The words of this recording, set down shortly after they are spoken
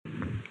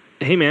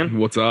Hey, man.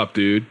 What's up,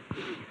 dude?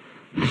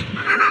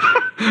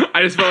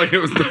 I just felt like it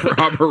was the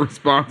proper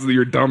response to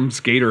your dumb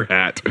skater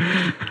hat.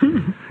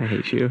 I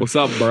hate you. What's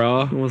up,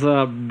 bruh? What's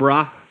up,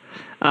 brah?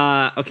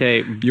 Okay,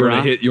 You brah.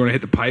 want to hit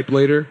the pipe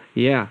later?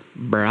 Yeah,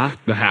 brah.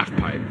 The half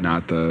pipe,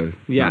 not the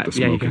Yeah, not the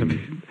yeah, you smoking, gotta be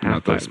half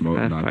not the pipe, smoke,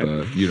 half not pipe.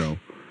 the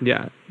Yeah.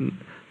 Yeah.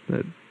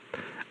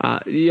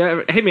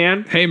 Hey,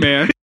 man. Hey,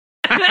 man.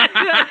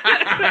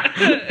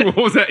 What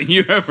was that?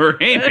 You ever?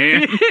 Hey,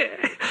 man.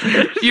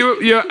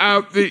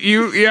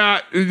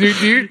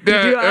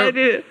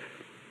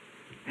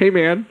 Hey,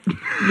 man.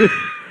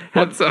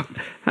 What's up?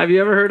 Have you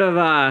ever heard of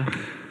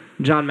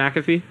John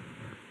McAfee?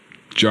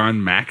 John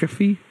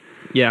McAfee?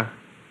 Yeah.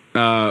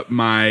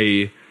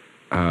 My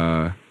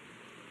one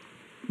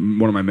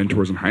of my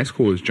mentors in high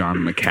school is John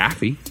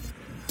McAfee.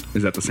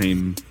 Is that the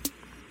same?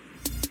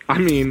 I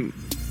mean,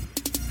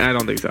 I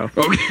don't think so.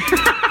 Okay.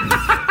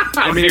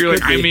 I mean, You're it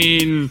like, could I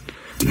be. mean,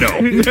 no.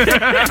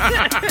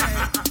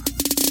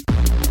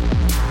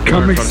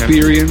 Come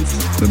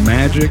experience the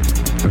magic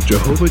of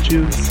Jehovah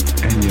Juice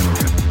and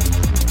yoga.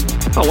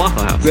 Oh,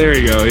 Waffle House. There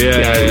you go.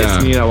 Yeah.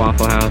 Just meet at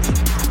Waffle House.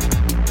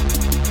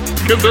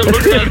 Because they're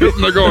looking at it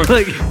and they're going,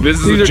 Like, this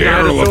is these a are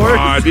Gerald dinosaurs?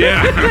 pod.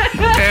 Yeah.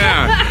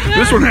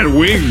 This one had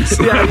wings.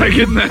 Like,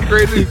 isn't that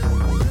crazy?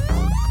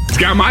 It's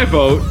got my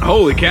vote.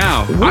 Holy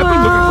cow. I've been looking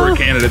for a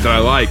candidate that I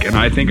like, and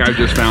I think I've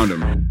just found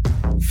him.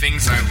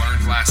 Things I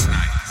learned last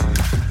night.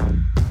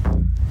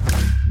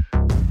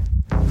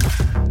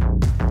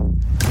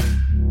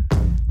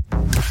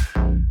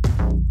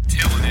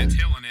 Tilling it.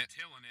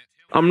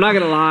 I'm not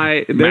going to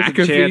lie. There's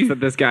McAfee? a chance that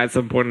this guy at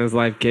some point in his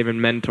life came and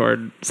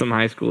mentored some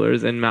high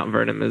schoolers in Mount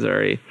Vernon,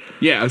 Missouri.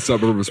 Yeah, a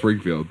suburb of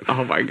Springfield.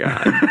 Oh, my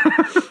God.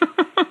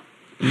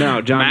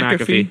 No, John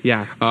McAfee.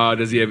 Yeah.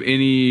 Does he have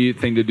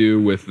anything to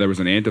do with, there was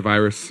an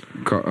antivirus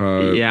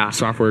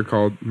software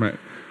called...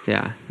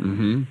 Yeah.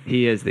 Mm-hmm.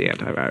 He is the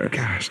antivirus.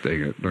 Gosh,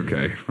 dang it.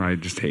 Okay. I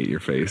just hate your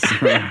face.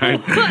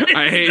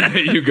 I hate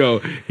that you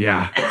go,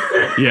 yeah.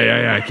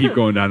 Keep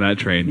going down that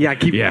train. Yeah,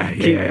 keep.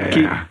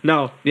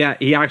 No, yeah,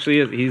 he actually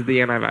is. He's the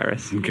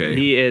antivirus. Okay.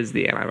 He is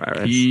the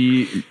antivirus.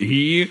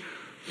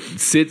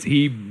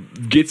 He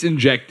gets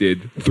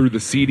injected through the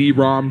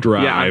CD-ROM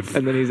drive.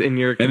 And then he's in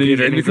your And then he's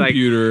computer. in the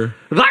computer.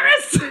 Like, virus!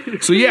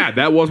 So yeah,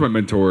 that was my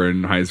mentor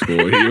in high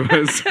school. He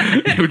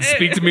would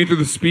speak to me through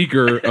the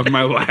speaker of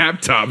my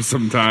laptop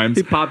sometimes.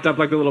 He popped up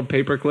like a little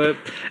paperclip,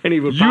 and he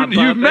would pop up.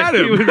 You met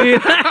him.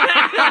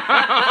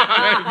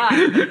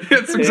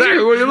 That's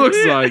exactly what he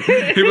looks like.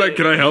 He'd be like,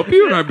 "Can I help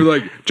you?" And I'd be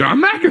like,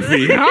 "John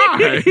McAfee,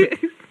 hi."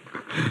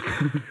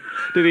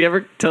 Did he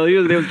ever tell you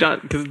his name was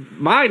John? Because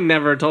mine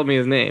never told me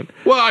his name.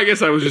 Well, I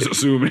guess I was just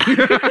assuming.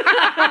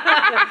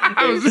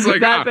 I was just like,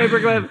 that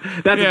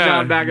paperclip, that's a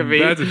John McAfee.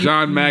 That's a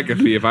John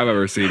McAfee if I've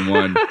ever seen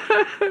one.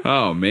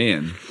 Oh,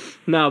 man.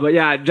 No, but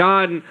yeah,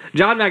 John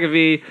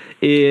McAfee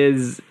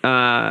is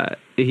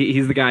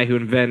he's the guy who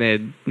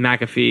invented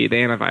McAfee, the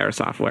antivirus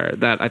software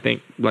that I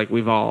think like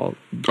we've all.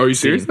 Are you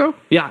serious though?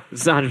 Yeah,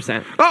 it's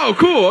 100%. Oh,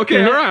 cool.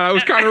 Okay, all right. I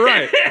was kind of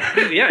right.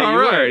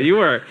 Yeah, you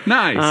were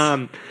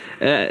Nice.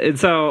 And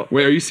so,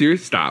 wait, are you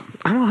serious? Stop.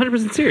 I'm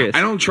 100% serious.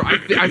 I don't try.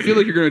 I feel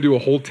like you're going to do a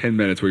whole 10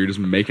 minutes where you're just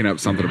making up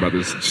something about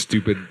this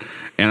stupid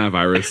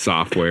antivirus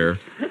software,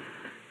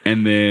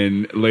 and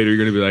then later you're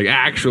going to be like,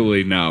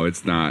 actually, no,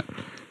 it's not.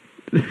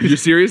 You're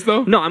serious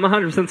though? No, I'm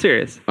 100%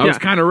 serious. I was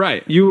kind of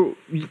right. You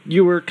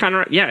were kind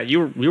of yeah.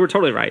 You were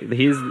totally right.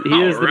 He is the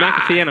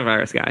McAfee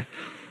antivirus guy.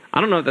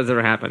 I don't know if that's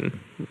ever happened.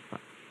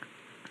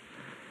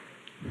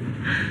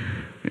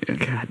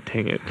 God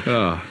dang it!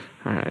 All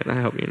right, I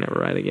hope you're never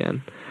right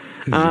again.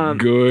 This is a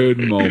good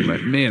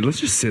moment. Man, let's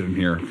just sit in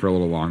here for a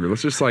little longer.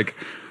 Let's just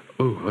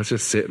let's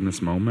just sit in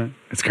this moment.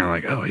 It's kind of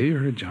like, oh, have you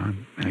heard of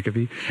John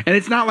McAfee? And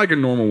it's not like a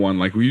normal one.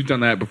 Like, we've done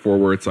that before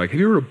where it's like, have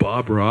you heard of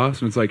Bob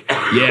Ross? And it's like,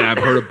 yeah, I've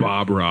heard of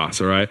Bob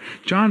Ross, all right?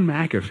 John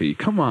McAfee,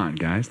 come on,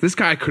 guys. This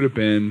guy could have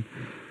been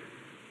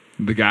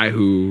the guy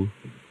who,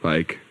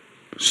 like,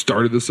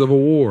 started the Civil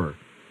War,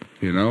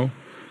 you know?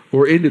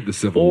 Or ended the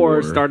Civil War.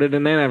 Or started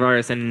an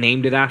antivirus and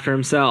named it after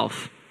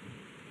himself.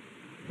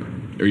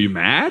 Are you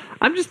mad?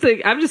 I'm just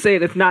saying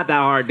it's not that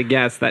hard to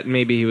guess that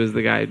maybe he was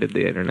the guy who did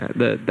the internet,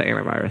 the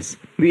antivirus.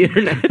 The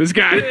internet. This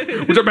guy,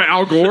 we're talking about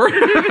Al Gore?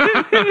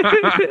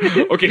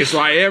 Okay, so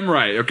I am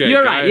right. Okay.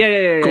 You're right.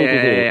 Yeah. Cool.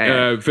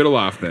 Yeah. Fiddle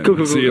off then.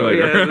 Cool. See you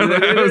later. Yeah,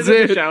 that was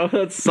it.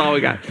 That's all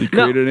we got. He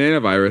created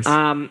an antivirus.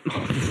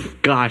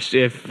 Gosh,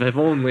 if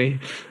only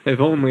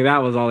that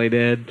was all he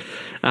did.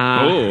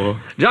 John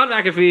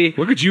McAfee.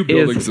 Look at you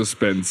building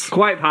suspense.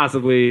 Quite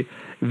possibly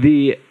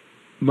the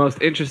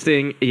most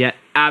interesting yet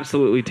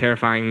absolutely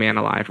terrifying man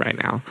alive right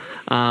now.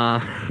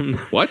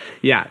 What?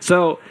 Yeah.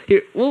 So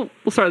here we'll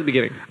start at the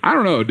beginning. I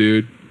don't know,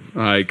 dude.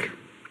 Like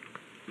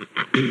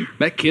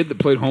that kid that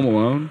played Home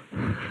Alone,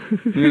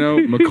 you know,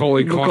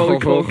 Macaulay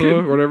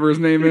Culkin, whatever his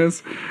name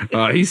is.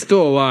 He's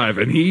still alive,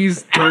 and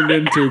he's turned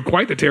into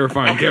quite the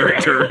terrifying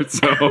character.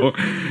 So,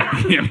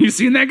 have you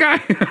seen that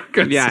guy?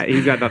 Yeah,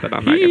 he's got nothing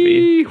on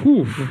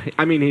McAfee.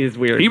 I mean, he's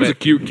weird. He was a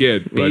cute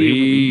kid, but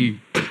he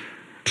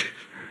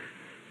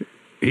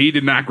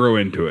did not grow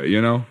into it,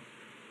 you know?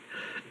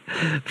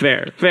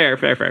 Fair.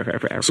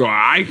 So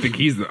I think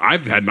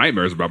I've had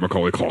nightmares about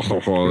Macaulay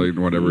Culkin,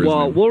 whatever his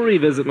Well, name. we'll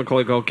revisit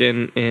Macaulay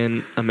Culkin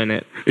in a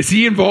minute. Is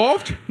he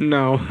involved?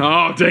 No.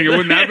 Oh, dang it.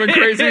 Wouldn't that have been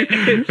crazy?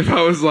 If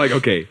I was like,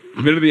 okay,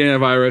 bit of the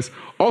antivirus.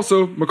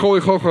 Also, Macaulay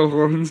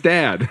Culkin's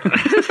dad.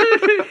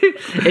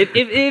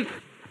 if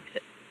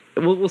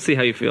we'll see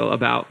how you feel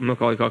about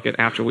Macaulay Culkin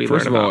after we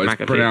First learn of all, about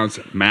it's McAfee. pronounced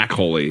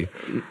McAuley.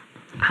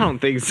 I don't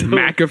think so.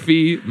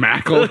 McAfee,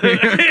 Macaulay.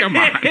 Come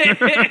on.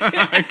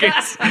 I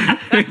guess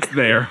it's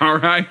there, all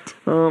right?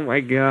 Oh my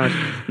gosh.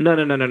 No.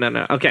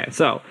 Okay,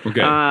 so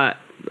Okay.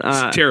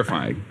 It's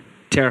terrifying.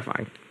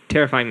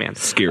 Terrifying man.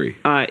 Scary.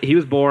 He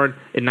was born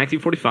in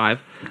 1945.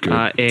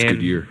 Good. It's a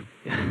good year.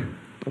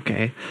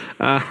 Okay.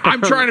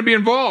 I'm trying to be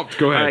involved.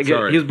 Go ahead. Good.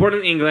 Sorry. He was born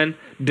in England,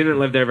 didn't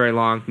live there very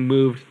long,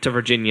 moved to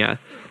Virginia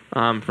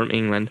from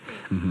England.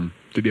 Mm-hmm.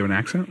 Did he have an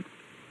accent?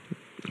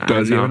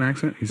 Does he no. have an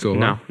accent? He's still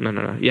alive?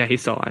 No. Yeah,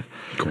 he's still alive.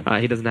 Cool.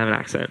 He doesn't have an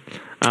accent.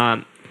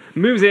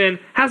 Moves in,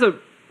 has a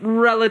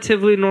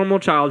relatively normal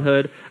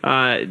childhood,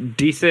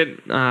 decent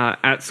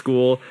at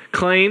school,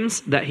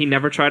 claims that he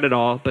never tried at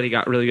all, but he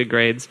got really good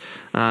grades.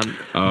 But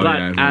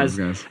as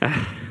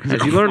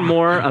you learn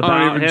more about I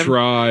don't even him,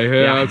 try.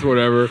 Yeah, that's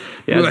whatever.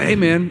 Yeah, You're like, hey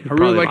man, I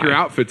really like your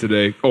outfit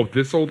today. Oh,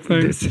 this old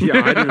thing.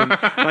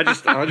 I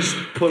just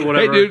put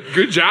whatever. Hey dude,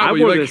 good job. I You're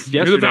wore like, this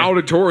you're the yesterday.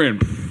 valedictorian.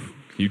 Pfft,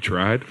 you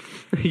tried.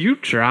 You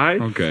tried.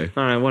 Okay.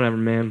 All right, whatever,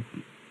 man.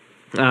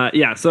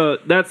 So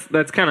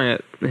that's kind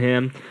of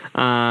him.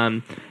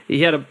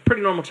 He had a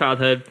pretty normal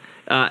childhood,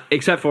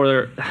 except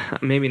for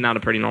maybe not a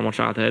pretty normal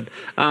childhood.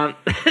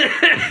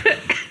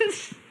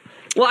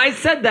 Well, I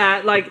said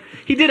that like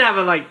he did have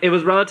it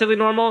was relatively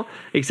normal,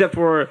 except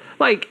for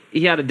like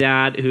he had a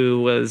dad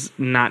who was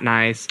not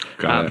nice,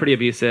 pretty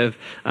abusive,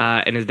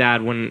 and his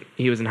dad when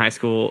he was in high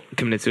school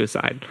committed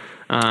suicide.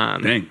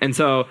 Dang. And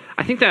so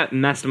I think that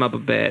messed him up a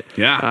bit.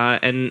 Yeah.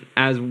 And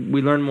as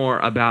we learn more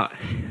about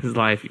his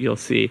life, you'll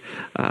see.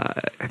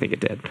 I think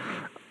it did.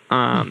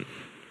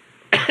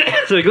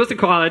 So he goes to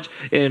college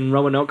in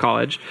Roanoke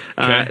College,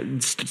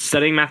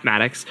 studying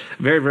mathematics.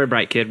 Very, very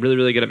bright kid. Really,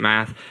 really good at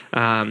math.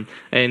 And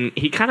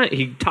he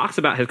talks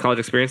about his college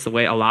experience the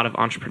way a lot of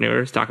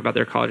entrepreneurs talk about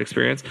their college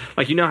experience.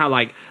 Like how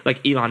like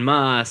Elon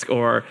Musk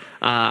or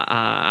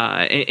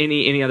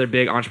any other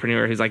big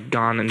entrepreneur who's like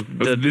gone and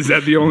Is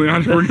that the only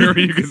entrepreneur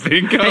you can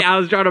think of? Hey, I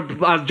was drawing a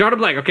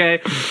blank. Okay,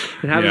 it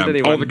happens to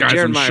anyone. All the guys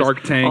Jared on Myers,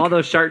 Shark Tank. all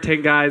those Shark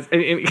Tank guys.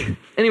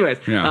 Anyways,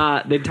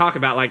 Yeah. they talk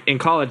about like in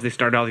college they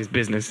started all these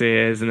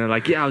businesses, and they're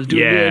like, I was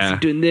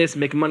doing this,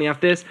 making money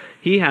off this.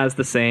 He has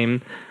the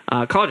same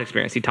college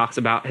experience. He talks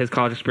about his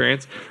college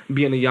experience,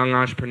 being a young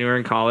entrepreneur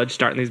in college,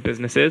 starting these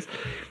businesses.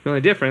 The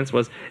only difference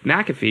was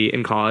McAfee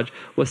in college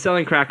was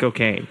selling crack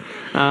cocaine.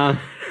 A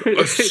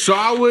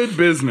solid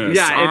business.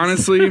 Yeah, it's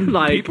honestly,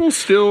 like people are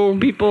still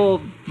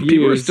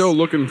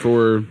looking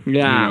for.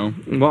 Yeah.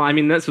 Well, I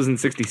mean, this was in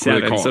What do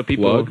 '67, they call so it,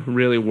 people plug?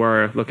 really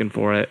were looking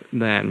for it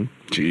then.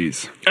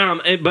 Jeez.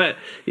 But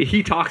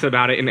he talks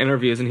about it in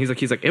interviews, and he's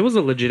like, it was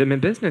a legitimate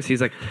business. He's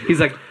like,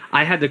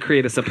 I had to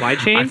create a supply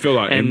chain. I filled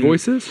out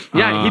invoices.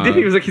 Yeah, he did.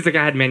 He was like,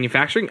 I had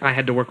manufacturing. I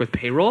had to work with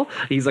payroll.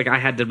 He's like, I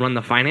had to run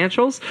the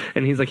financials,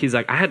 and he's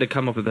like, I had to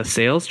come up with a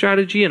sales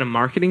strategy and a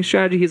marketing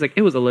strategy. He's like,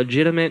 it was a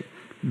legitimate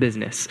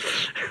business.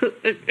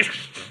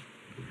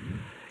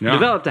 Yeah.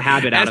 Developed a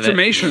habit out of it.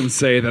 Estimations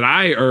say that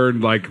I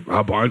earned like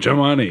a bunch of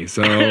money.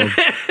 So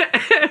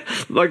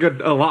Like a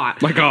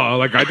lot.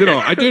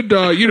 I did.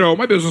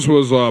 My business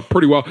was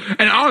pretty well.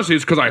 And honestly,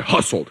 it's because I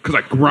hustled. Because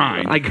I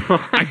grind. I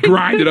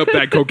grinded up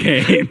that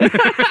cocaine.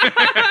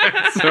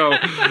 So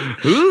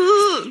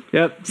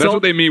Yep. that's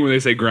what they mean when they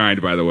say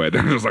grind. By the way,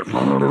 they're just like.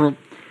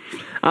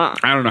 I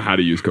don't know how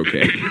to use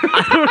cocaine.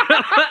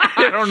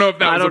 I don't know if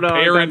that was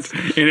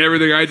apparent in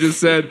everything I just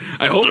said.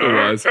 I hope it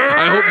was.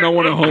 I hope no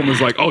one at home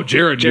is like, "Oh,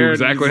 Jared knew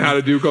exactly how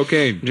to do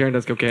cocaine." Jared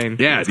does cocaine.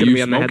 Yeah, it's do gonna you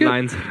be on the smoke it?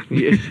 headlines.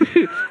 I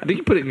think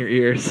you put it in your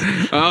ears.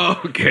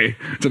 Oh, okay.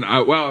 It's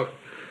well.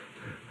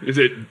 Is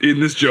it in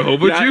this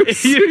Jehovah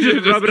juice? You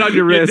just rub it on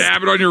your wrist. You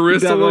dab it on your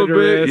wrist Dab a it little on your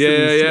bit. wrist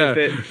and Yeah.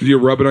 sniff it. You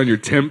rub it on your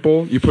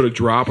temple. You put a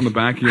drop on the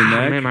back of your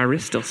neck. Man, my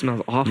wrist still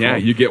smells awful. Yeah,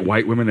 you get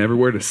white women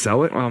everywhere to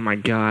sell it. Oh my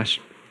gosh.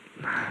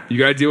 You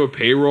got to deal with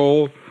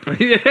payroll.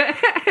 You got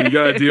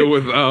to deal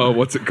with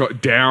what's it called?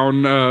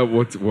 Down.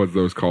 What's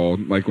those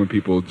called? Like when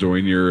people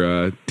join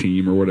your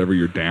team or whatever.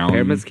 Your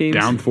Pyramid schemes?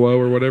 downflow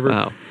or whatever.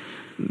 Oh,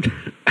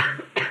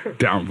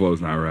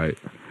 Downflow's not right.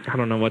 I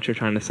don't know what you're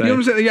trying to say. You know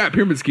what I'm saying? Yeah,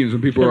 pyramid schemes.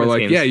 When people Pyramid are like,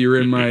 schemes. "Yeah,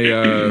 you're in my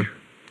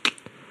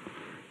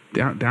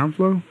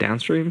downflow."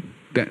 Downstream.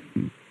 I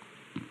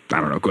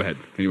don't know. Go ahead.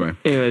 Anyway.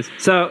 Anyways,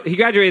 so he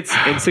graduates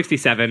in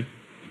 '67.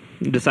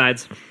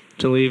 Decides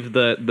to leave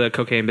the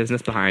cocaine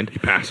business behind. He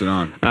passed it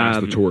on.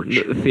 Passed the torch.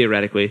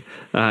 Theoretically,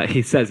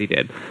 he says he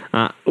did.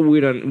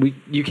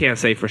 You can't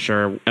say for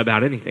sure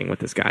about anything with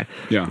this guy.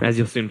 Yeah. As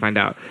you'll soon find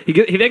out. He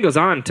then goes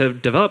on to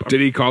develop.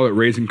 Did he call it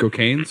raising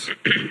cocaines?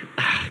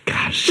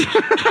 Gosh.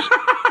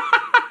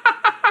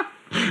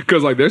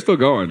 Because like they're still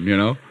going, you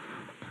know.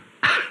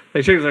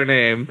 They changed their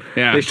name.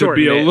 Yeah, They to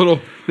be shortened a it. little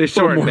They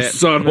shortened more it.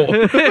 subtle.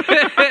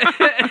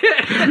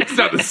 It's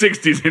not the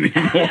 '60s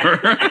anymore.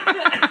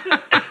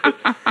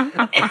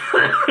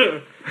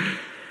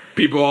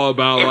 People all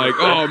about like,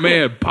 oh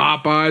man,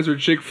 Popeyes or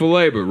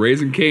Chick-fil-A, but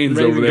Raising Cane's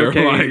over there,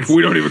 like,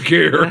 we don't even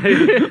care.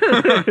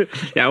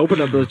 Yeah,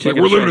 open up those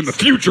chicken Like, we're living in the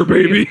future,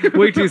 baby.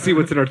 Wait till you see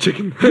what's in our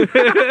chicken.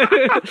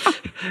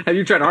 Have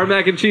you tried our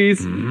mac and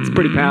cheese? It's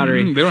pretty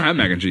powdery. They don't have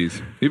mac and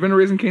cheese. You been to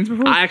Raising Cane's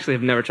before? I actually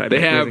have never tried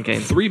They have Raising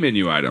Cane's. 3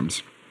 menu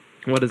items.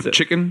 What is it?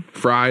 Chicken,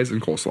 fries,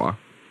 and coleslaw.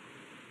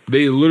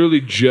 They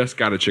literally just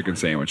got a chicken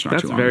sandwich not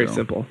too long ago. That's very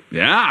simple.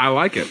 Yeah, I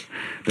like it.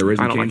 The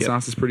Raising Cane like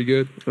sauce is pretty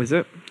good. Is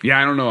it? Yeah,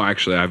 I don't know,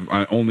 actually.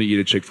 I only eat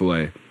at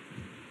Chick-fil-A.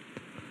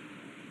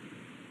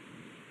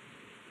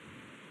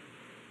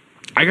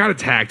 I got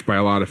attacked by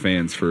a lot of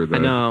fans for the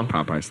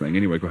Popeyes thing.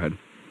 Anyway, go ahead.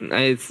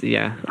 I'm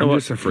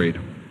just afraid.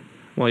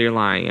 Well, you're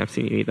lying. I've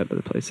seen you eat at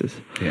other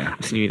places. Yeah.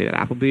 I've seen you eat at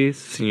Applebee's.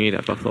 I've seen you eat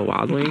at Buffalo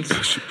Wild Wings.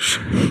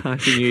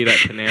 I've seen you eat at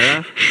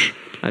Panera.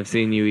 I've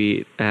seen you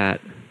eat at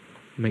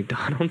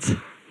McDonald's.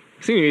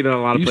 I've seen you eat at a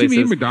lot of places. You seen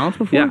me eat McDonald's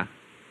before? Yeah.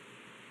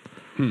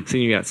 I've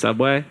seen you eat at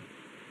Subway. Are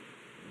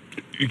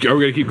we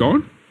going to keep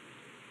going?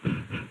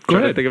 Go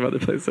ahead. Think of other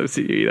places I've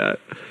seen you eat at.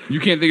 You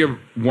can't think of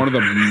one of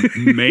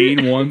the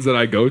main ones that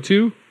I go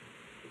to?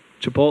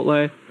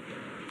 Chipotle.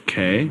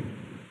 Okay.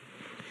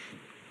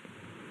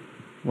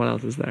 What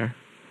else is there?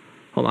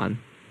 Hold on.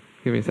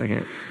 Give me a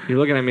second. You're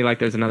looking at me like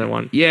there's another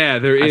one. Yeah,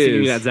 there is. I've seen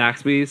you eat at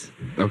Zaxby's.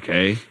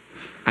 Okay.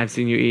 I've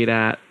seen you eat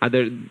at...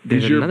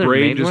 Is your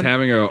brain just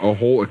having a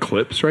whole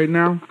eclipse right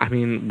now? I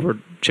mean, we're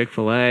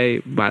Chick-fil-A,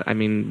 but I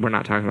mean, we're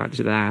not talking about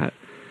just that.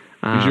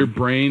 Is your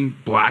brain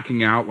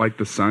blacking out like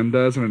the sun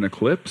does in an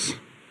eclipse?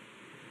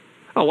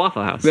 Oh,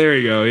 Waffle House. There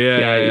you go.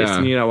 Yeah. I've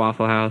seen you eat at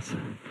Waffle House.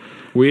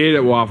 We ate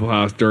at Waffle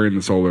House during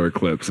the solar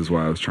eclipse is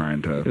what I was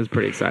trying to... It was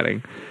pretty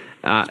exciting.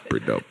 It's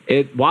pretty dope.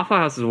 Waffle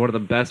House is one of the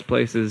best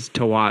places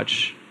to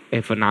watch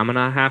a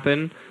phenomena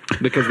happen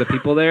because the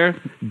people there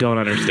don't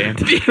understand.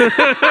 The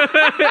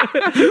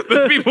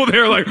people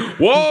there are like,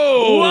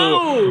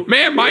 whoa,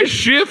 man, my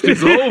shift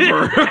is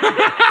over.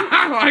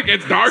 Like,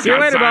 it's dark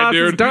outside, boss.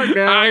 dude. It's dark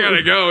now. I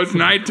gotta go. It's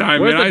nighttime,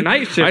 Where's man. the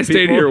night shift, I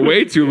stayed people? here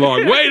way too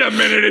long. Wait a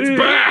minute, it's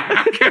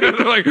back. They're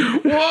like,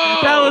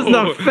 whoa. That was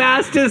the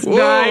fastest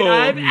night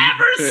I've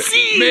ever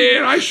seen.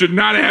 Man, I should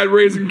not have had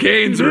Raising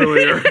Cane's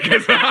earlier.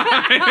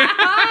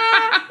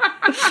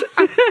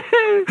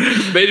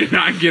 They did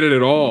not get it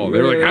at all. They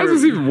were like, how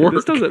does this even work?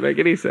 This doesn't make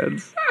any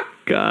sense.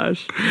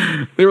 Gosh.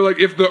 They were like,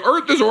 if the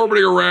Earth is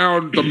orbiting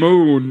around the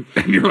moon,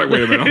 and you're like,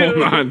 wait a minute,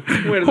 hold on.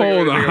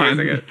 Hold on.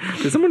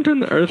 Did someone turn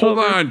the Earth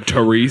over? Hold on,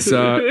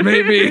 Teresa.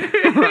 Maybe.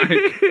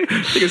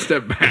 Take a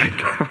step back.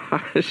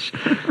 Gosh.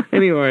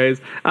 Anyways,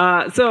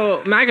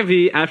 so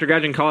McAfee, after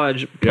graduating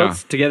college,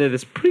 puts together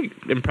this pretty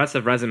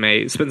impressive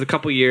resume. Spends a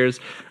couple years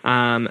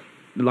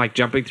like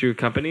jumping through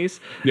companies.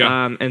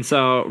 Yeah. And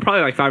so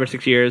probably like 5 or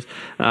 6 years,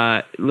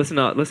 listen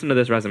to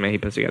this resume he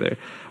puts together.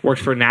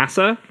 Works for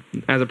NASA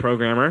as a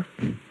programmer.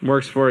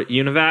 Works for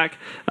Univac,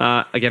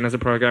 again as a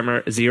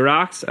programmer.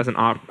 Xerox as an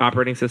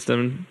operating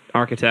system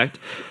architect.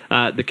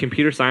 The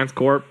Computer Science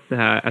Corp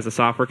as a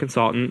software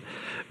consultant.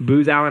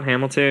 Booz Allen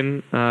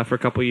Hamilton for a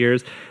couple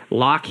years.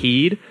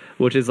 Lockheed,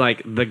 which is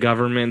like the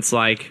government's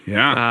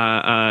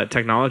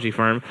technology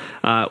firm,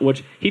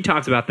 which he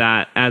talks about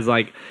that as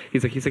like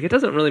he's like it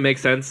doesn't really make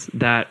sense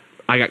that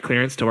I got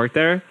clearance to work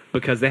there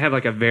because they have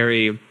like a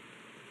very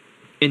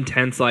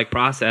intense like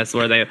process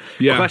where they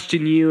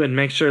question you and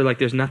make sure like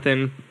there's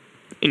nothing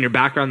in your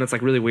background that's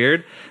like really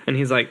weird. And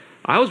he's like,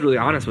 I was really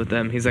honest with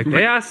them. He's like,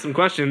 they asked some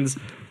questions.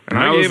 And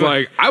I was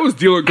like, I was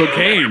dealing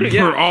cocaine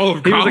for all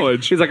of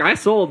college. He's like, I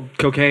sold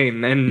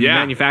cocaine and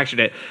manufactured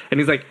it. And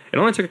he's like, it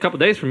only took a couple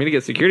days for me to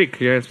get security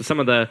clearance with some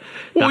of the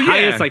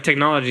highest like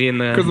technology in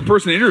the... Because the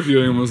person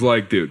interviewing him was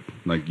like, dude,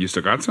 like, you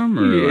still got some?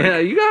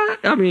 Or you got...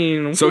 I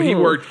mean... So he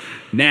worked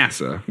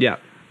NASA. Yeah.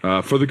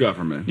 For the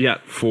government. Yeah.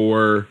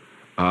 For...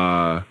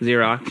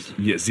 Xerox.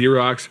 Yeah,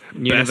 Xerox.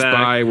 Univac. Best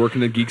Buy, working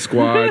the Geek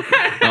Squad.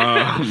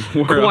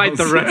 Quite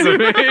the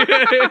resume.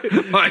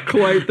 Like,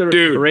 quite the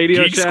dude,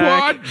 Radio Geek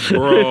Shack. Squad?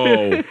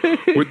 Bro.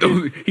 With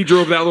those, he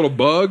drove that little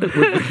bug with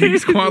the Geek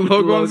Squad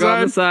logo on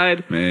the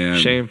side. Man.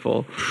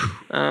 Shameful.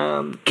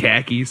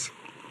 Khakis.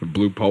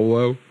 Blue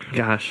polo.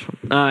 Gosh.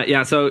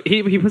 So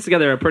he puts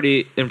together a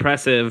pretty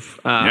impressive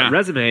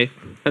resume.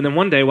 And then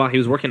one day while he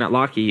was working at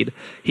Lockheed,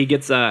 he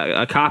gets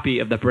a copy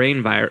of the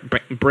brain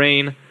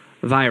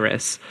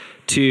virus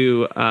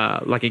to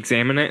like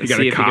examine it and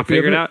see if he can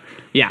figure it out.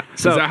 Yeah.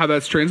 So is that how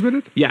that's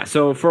transmitted? Yeah.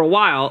 So for a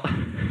while,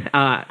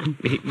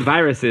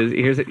 viruses.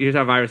 Here's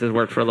how viruses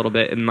worked for a little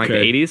bit in like the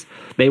 80s.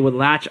 They would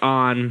latch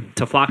on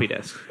to floppy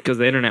disks because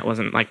the internet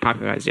wasn't like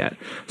popularized yet.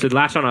 So they'd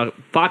latch on a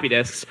floppy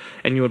disks,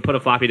 and you would put a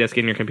floppy disk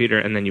in your computer,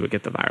 and then you would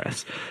get the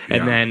virus.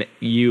 And then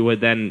you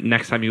would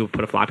next time you would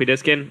put a floppy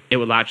disk in, it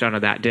would latch onto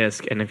that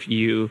disk, and if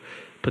you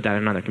put that in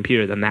another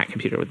computer, then that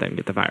computer would then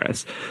get the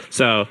virus.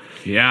 So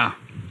yeah.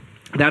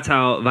 That's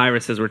how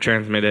viruses were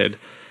transmitted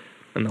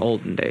in the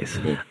olden days.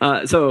 Cool.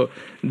 So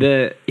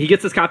he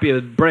gets this copy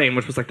of Brain,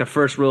 which was like the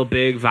first real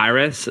big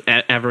virus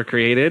ever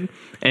created,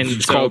 and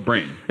It's called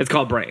Brain. It's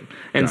called Brain,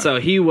 and Got so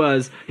he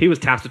was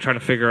tasked with trying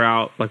to figure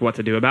out like what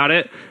to do about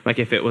it, like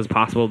if it was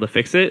possible to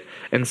fix it,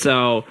 and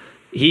so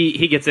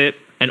he gets it,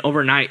 and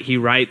overnight he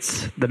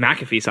writes the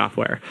McAfee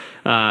software,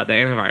 the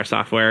antivirus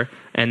software,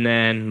 and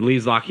then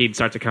leaves Lockheed,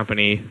 starts a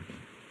company,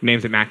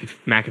 names it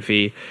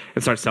McAfee,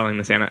 and starts selling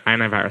this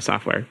antivirus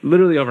software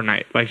literally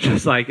overnight. Like,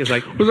 just like, it's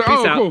like, peace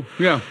out. Cool.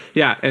 Yeah.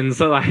 Yeah. And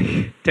so,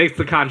 like, takes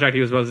the contract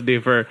he was supposed to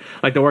do for,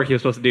 like, the work he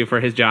was supposed to do for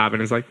his job,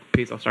 and is like,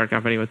 peace, I'll start a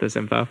company with this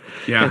info.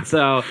 Yeah. And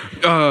so,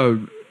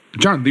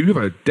 John, you have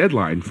a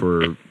deadline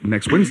for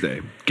next Wednesday.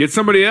 Get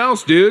somebody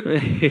else, dude.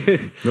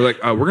 They're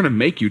like, we're going to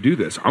make you do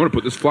this. I'm going to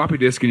put this floppy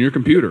disk in your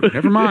computer.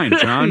 Never mind,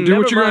 John. Do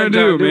what you're going to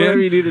do, man. Whatever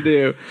you need to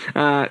do.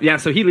 Yeah,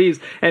 so he leaves,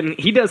 and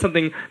he does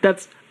something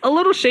that's a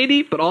little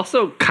shady, but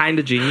also kind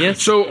of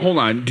genius. So, hold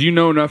on. Do you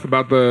know enough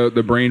about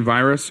the brain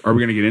virus? Are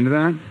we going to get into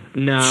that?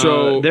 No.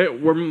 So,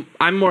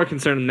 I'm more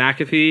concerned with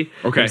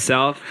McAfee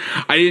himself.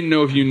 I didn't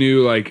know if you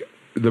knew, like,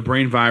 the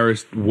brain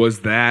virus,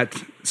 was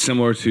that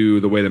similar to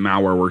the way the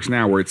malware works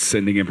now, where it's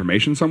sending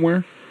information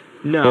somewhere?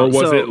 No. Or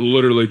was it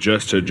literally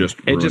just to just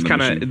it just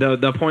kind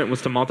of the point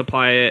was to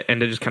multiply it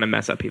and to just kind of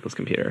mess up people's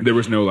computer. There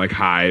was no like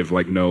hive,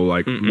 like no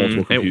like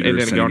multiple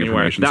computers sending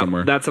information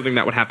somewhere. That's something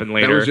that would happen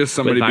later. That was just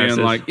somebody being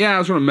like, yeah, I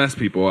was going to mess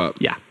people up.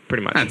 Yeah,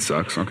 pretty much. That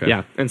sucks. Okay.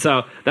 Yeah, and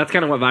so that's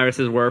kind of what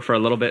viruses were for a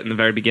little bit in the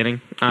very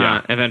beginning.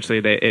 Eventually,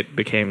 it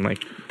became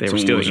like they were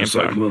stealing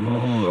info. Like,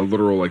 a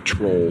literal like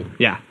troll.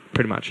 Yeah,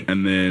 pretty much.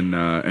 And then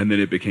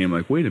it became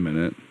like, wait a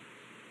minute,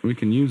 we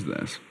can use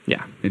this.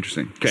 Yeah.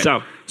 Interesting. Okay.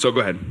 So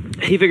go ahead.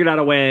 He figured out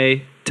a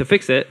way to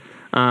fix it,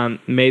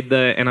 made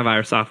the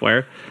antivirus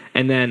software,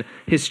 and then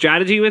his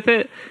strategy with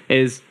it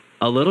is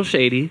a little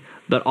shady,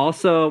 but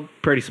also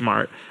pretty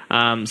smart.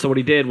 So what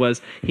he did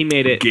was he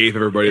made it... Gave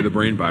everybody the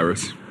brain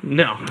virus.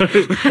 No.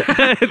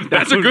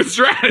 That's a good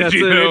strategy. That's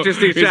an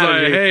interesting strategy. He's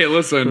like, hey,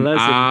 listen,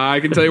 I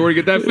can tell you where to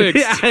get that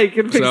fixed. Yeah, I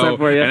can fix that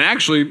for you. And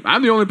actually,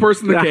 I'm the only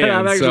person that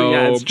can.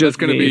 It's just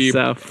going to be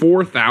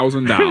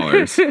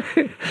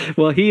 $4,000.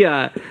 Well,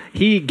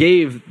 he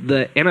gave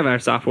the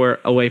antivirus software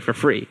away for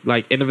free.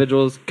 Like,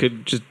 individuals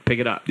could just pick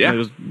it up. Yeah. It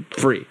was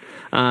free.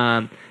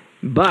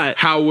 But...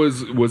 How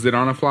was it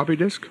on a floppy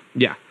disk?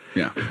 Yeah.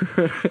 Yeah.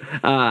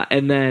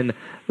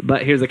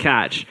 But here's the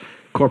catch.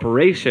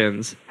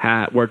 Corporations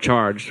were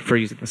charged for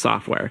using the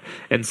software,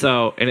 and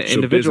so an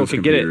individual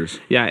could get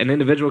it. Yeah, an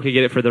individual could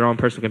get it for their own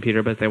personal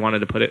computer, but if they wanted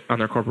to put it on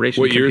their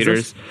corporation computers. Year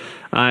is this?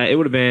 It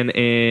would have been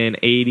in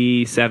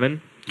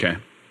 '87. Okay.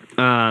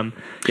 And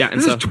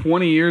this is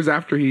 20 years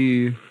after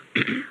he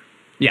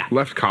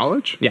left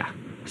college. Yeah,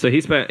 so he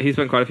spent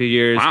quite a few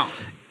years. Wow.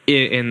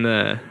 In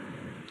the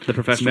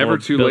professional. It's never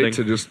too building. late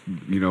to just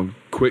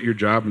quit your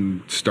job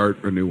and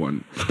start a new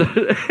one.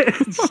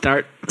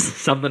 Start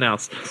something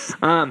else.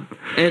 And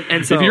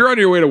so if you're on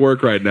your way to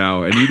work right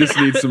now and you just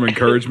need some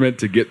encouragement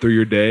to get through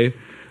your day,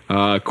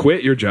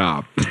 quit your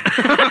job.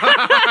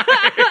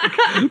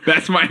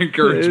 That's my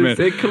encouragement.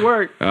 It could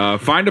work.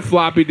 Find a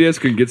floppy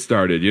disk and get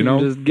started.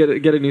 Just get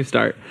a new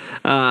start.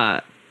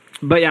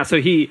 But yeah,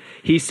 so he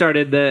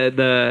started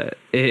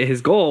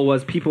his goal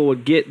was people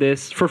would get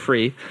this for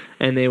free,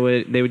 and they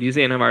would use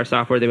the antivirus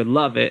software. They would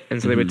love it,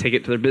 and so they would take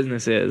it to their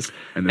businesses,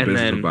 and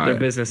then their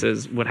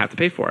businesses would have to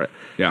pay for it.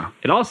 Yeah,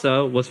 it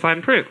also was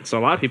fine print, so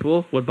a lot of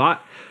people would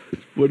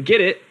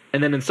get it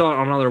and then install it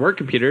on all their work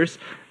computers,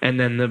 and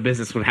then the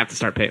business would have to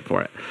start paying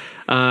for it.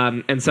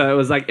 And so it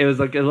was like a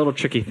little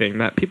tricky thing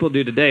that people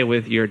do today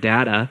with your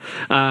data.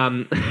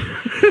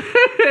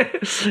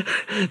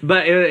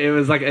 But it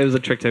was a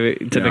trick to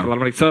make a lot of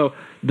money. So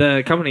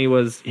the company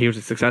was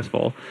hugely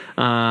successful.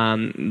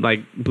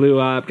 Blew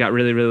up, got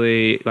really,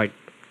 really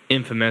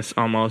infamous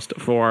almost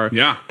for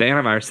the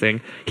antivirus thing.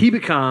 He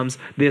becomes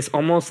this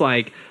almost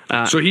like...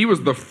 so he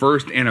was the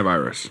first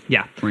antivirus.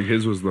 Yeah. Like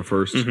his was the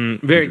first.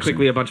 Mm-hmm. Very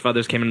quickly, a bunch of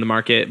others came into the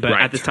market. But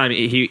at this time,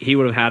 he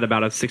would have had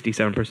about a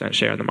 67%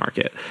 share in the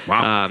market.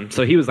 Wow.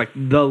 So he was like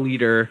the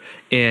leader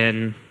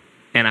in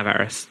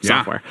antivirus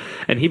software,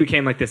 and he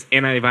became like this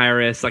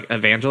antivirus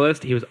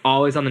evangelist. He was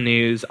always on the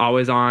news,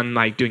 always on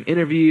doing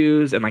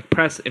interviews and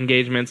press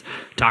engagements,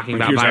 talking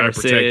about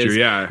viruses. Here's how to protect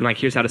you, and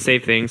here's how to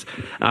save things.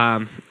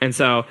 And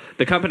so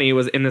the company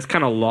was in this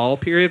kind of lull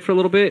period for a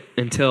little bit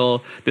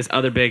until this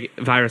other big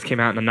virus came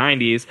out in the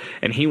 90s,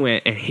 and he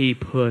went and he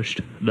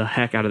pushed the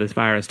heck out of this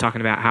virus,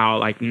 talking about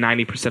how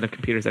 90% of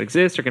computers that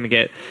exist are going to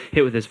get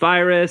hit with this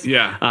virus.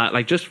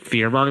 Yeah. Just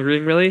fear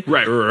mongering, really.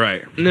 Right.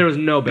 And there was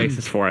no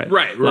basis for it.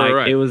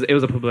 Right. It was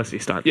a publicity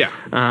stunt. Yeah.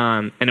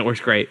 And it works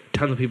great.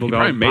 Tons of people go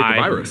probably made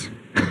the virus.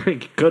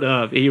 Could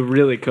have. He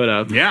really could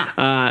have.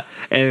 Yeah.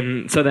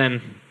 And so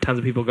then tons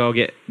of people go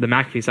get the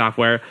McAfee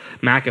software.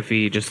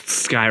 McAfee just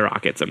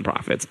skyrockets in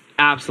profits.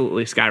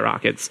 Absolutely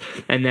skyrockets.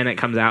 And then it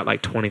comes out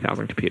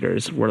 20,000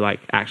 computers were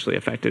actually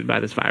affected by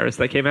this virus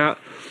that came out.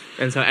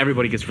 And so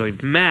everybody gets really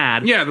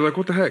mad. Yeah, they're like,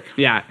 what the heck?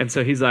 Yeah. And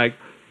so he's like,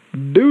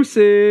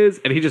 deuces.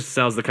 And he just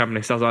sells the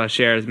company, sells all his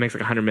shares, makes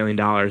 $100 million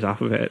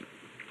off of it.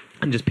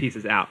 and just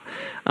pieces out.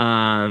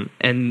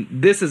 And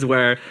this is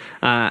where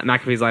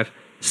McAfee's life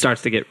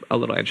starts to get a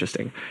little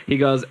interesting. He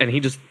goes and he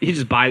just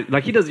buys,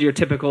 like, he does your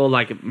typical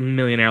like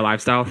millionaire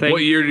lifestyle thing.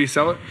 What year did he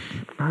sell it?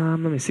 Let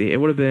me see. It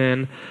would have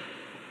been.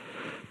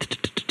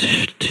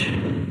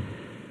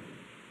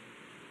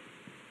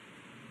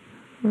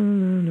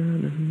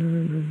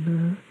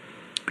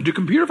 Do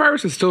computer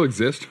viruses still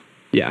exist?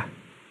 Yeah.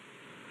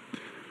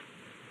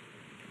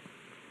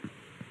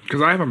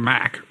 Because I have a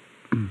Mac,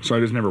 so I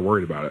just never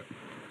worried about it.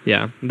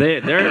 Yeah.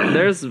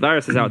 There's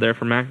viruses out there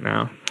for Mac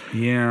now.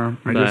 Yeah,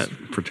 I But-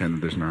 just pretend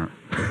that there's not.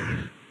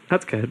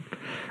 That's good.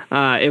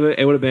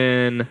 It would have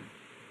been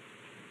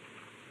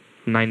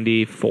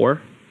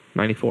 94.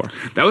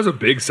 That was a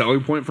big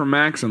selling point for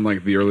Macs in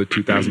like the early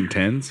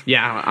 2010s.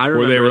 Yeah, I remember.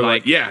 Where they were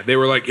like,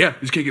 you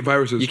just can't get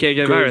viruses. You can't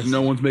get 'cause viruses.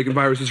 No one's making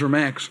viruses for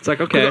Macs. It's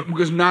like, okay.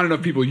 Because not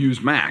enough people use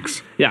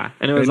Macs. Yeah,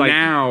 and it was And like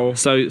now-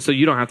 so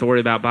you don't have to worry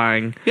about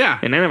buying Yeah.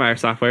 an antivirus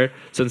software.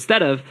 So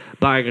instead of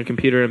buying a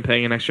computer and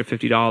paying an extra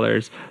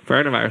 $50 for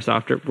antivirus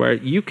software,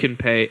 you can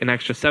pay an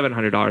extra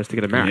 $700 to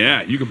get a Mac.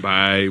 Yeah, you can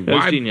buy.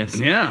 was genius.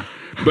 Yeah,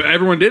 but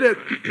everyone did it.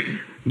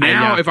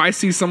 Now, Yeah. if I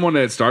see someone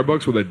at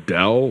Starbucks with a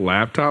Dell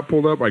laptop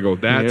pulled up, I go,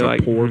 "That's You're a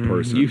like, poor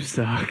person." You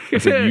suck. I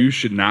said, "You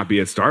should not be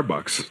at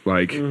Starbucks.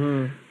 Like,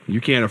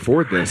 you can't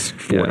afford this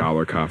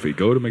 $4 coffee.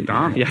 Go to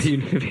McDonald's." Yeah, you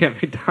need to be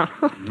at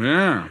McDonald's.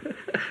 Yeah,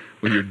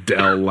 with your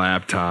Dell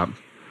laptop.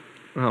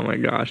 Oh my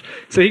gosh.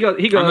 So he goes.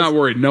 I'm not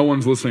worried. No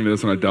one's listening to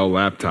this on a Dell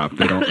laptop.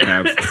 They don't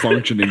have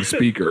functioning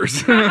speakers,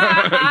 so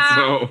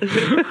I'm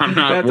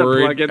They not have to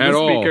worried plug in at the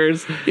all.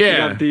 speakers. You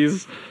Yeah. got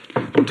these.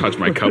 Don't touch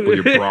my cup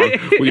with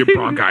your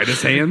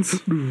bronchitis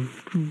hands.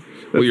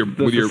 With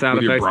your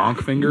sound effects.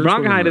 bronch fingers.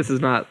 Bronchitis is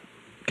not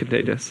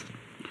contagious.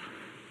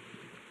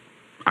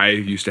 I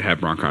used to have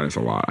bronchitis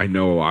a lot. I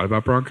know a lot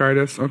about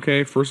bronchitis.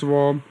 Okay, first of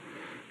all,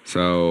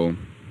 so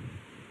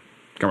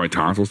got my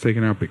tonsils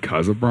taken out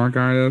because of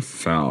bronchitis.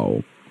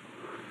 So,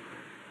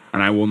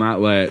 and I will not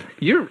let.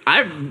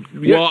 I'm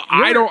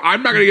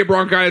not gonna get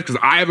bronchitis because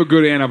I have a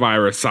good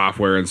antivirus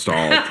software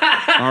installed.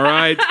 All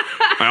right.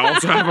 I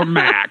also have a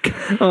Mac.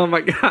 Oh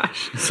my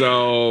gosh.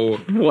 So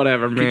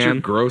Whatever, get your man.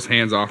 gross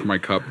hands off my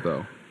cup,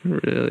 though.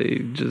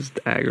 Really just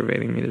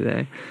aggravating me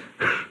today.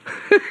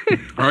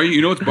 All right,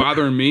 you know what's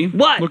bothering me?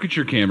 What? Look at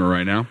your camera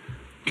right now.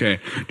 Okay.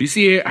 Do you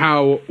see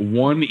how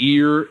one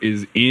ear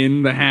is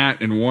in the hat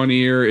and one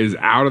ear is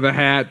out of the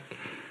hat?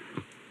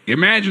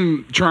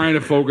 Imagine trying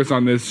to focus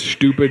on this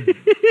stupid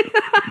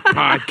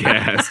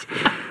podcast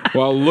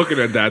while looking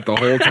at that the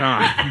whole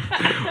time.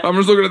 I'm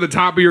just looking at the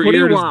top of your What do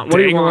ear. you just want? What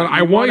do you dangling. want? I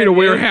You want you to want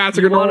wear it in? hats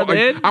like You an want adult.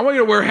 them in? I want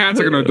you to wear hats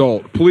like an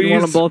adult. Please. You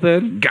want them both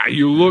in? God,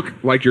 you look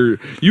like a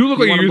youth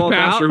want them both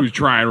pastor out? who's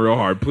trying real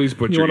hard. Please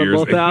put You your want them ears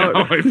both in. out?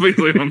 No, please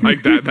leave them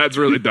like that. That's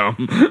really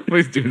dumb.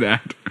 Please do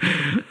that.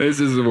 This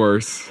is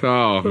worse.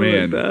 Oh,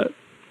 man. Like that.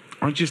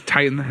 Why don't you just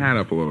tighten the hat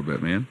up a little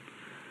bit, man?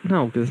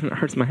 No, because it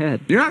hurts my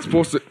head. You're not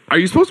supposed to. Are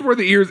you supposed to wear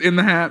the ears in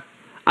the hat?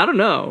 I don't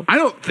know. I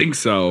don't think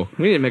so.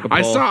 We need to make a poll.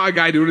 I saw a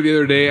guy do it the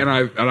other day, and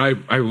I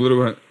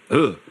literally went,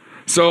 ugh.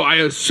 So I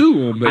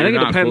assume that I think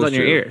you're it not depends on supposed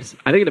your to. ears.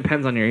 I think it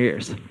depends on your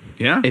ears.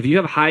 Yeah. If you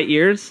have high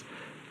ears,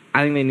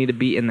 I think they need to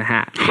be in the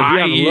hat.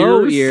 High if you have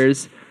low ears?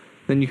 ears,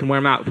 then you can wear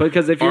them out.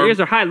 Because if your ears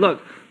are high,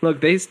 look,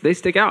 they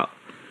stick out.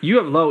 You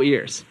have low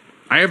ears.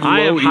 I have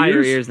I low have higher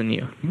ears? ears than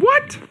you.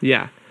 What?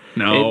 Yeah.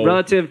 No.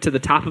 Relative to the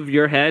top of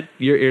your head,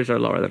 your ears are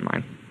lower than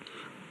mine.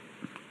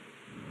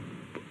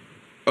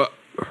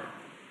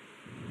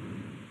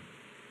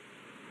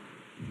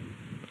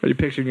 Are you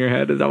picturing your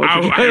head? Is that what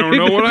you're I trying don't to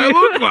know do? what I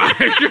look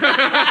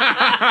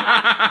like.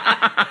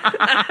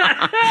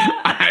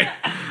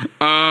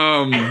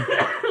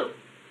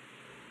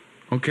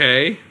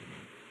 Okay.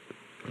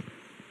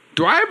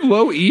 Do I have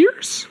low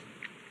ears?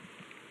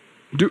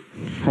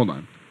 Hold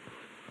on.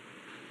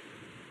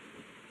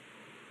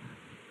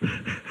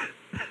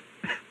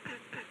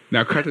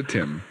 Now cut to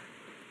Tim.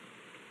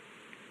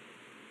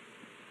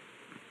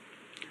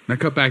 Now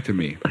cut back to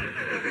me.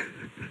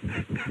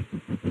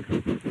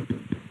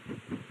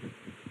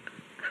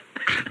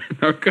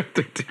 Now cut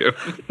to Tim.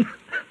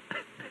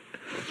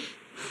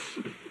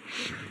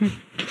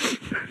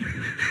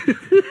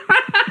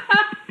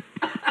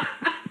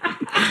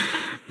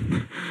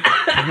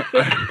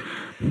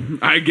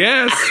 I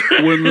guess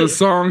when the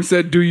song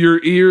said, "Do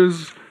your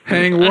ears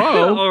hang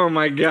low?" Oh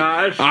my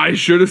gosh. I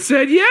should have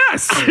said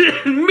yes.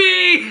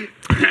 Me!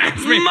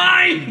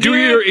 Mine Do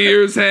your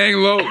ears hang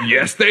low?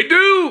 Yes, they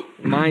do.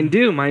 Mine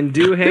do. Mine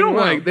do hang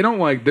low. They don't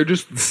like. They're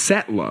just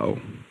set low.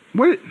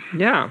 What?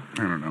 Yeah.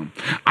 I don't know.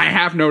 I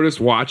have noticed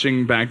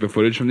watching back the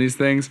footage from these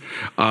things,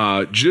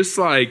 just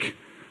like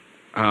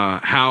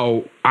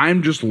how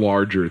I'm just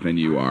larger than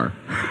you are.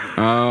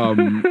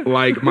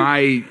 Like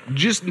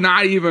just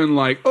not even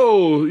like,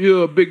 oh,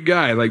 you're a big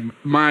guy. Like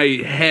my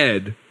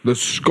head, the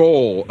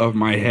skull of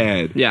my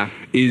head,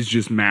 is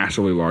just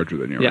massively larger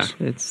than yours.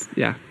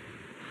 Yeah.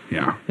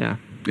 Yeah. Yeah.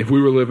 If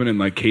we were living in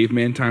like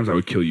caveman times, I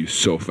would kill you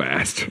so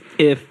fast.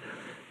 If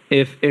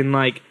in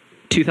like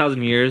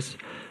 2,000 years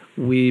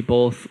we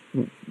both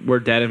were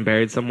dead and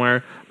buried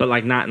somewhere, but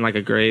like not in like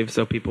a grave,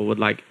 so people would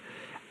like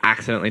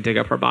accidentally dig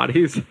up our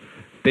bodies,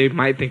 they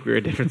might think we were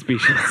a different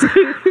species.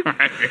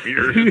 Like,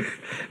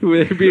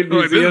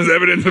 this is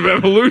evidence of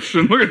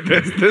evolution. Look at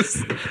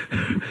this.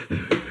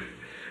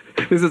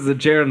 This is a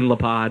Jaron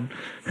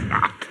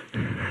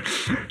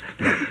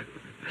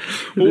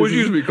What would you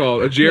usually be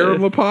called? A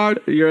Jaron?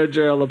 You're a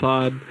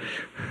Jaron.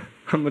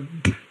 I'm a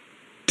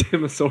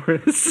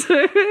Timosaurus.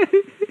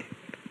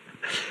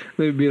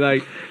 They'd be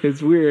like,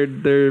 it's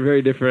weird. They're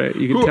very different.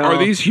 You can tell. Are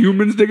these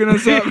humans digging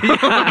us up?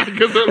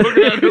 Because they're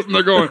looking at us and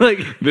they're going, like,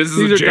 this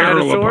is a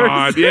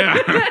Jaron. Yeah.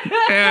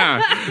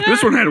 Yeah.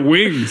 This one had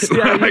wings.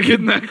 Yeah, like,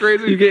 isn't that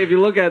crazy? If you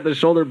look at the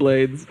shoulder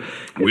blades.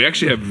 We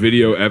actually have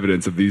video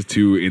evidence of these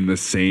two in the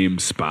same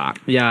spot.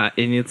 Yeah,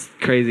 and it's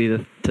crazy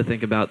to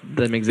think about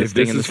them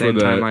existing in the same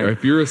timeline.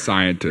 If you're a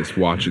scientist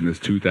watching this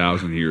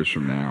 2,000 years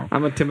from now.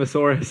 I'm a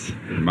Timosaurus.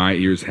 My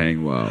ears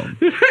hang low.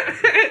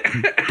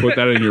 Put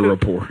that in your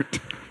report.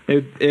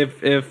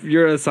 If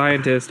you're a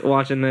scientist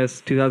watching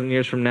this 2,000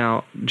 years from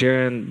now,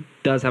 Jaron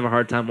does have a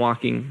hard time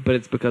walking, but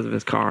it's because of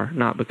his car,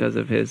 not because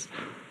of his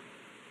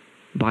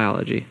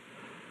biology.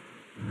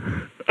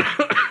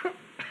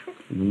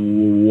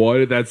 What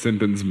did that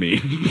sentence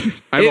mean?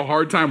 I have a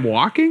hard time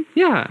walking?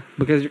 Yeah,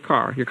 because your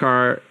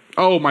car.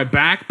 Oh, my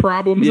back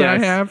problems that I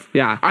have?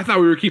 Yeah. I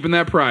thought we were keeping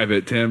that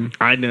private, Tim.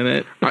 I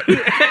didn't.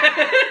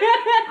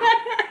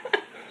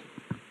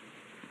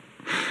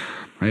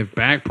 I have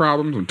back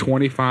problems. I'm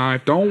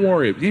 25. Don't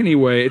worry.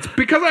 Anyway, it's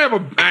because I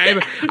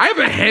have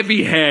a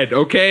heavy head,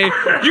 okay?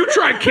 You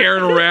try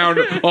carrying around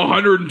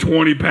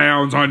 120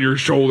 pounds on your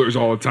shoulders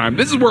all the time.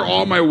 This is where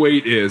all my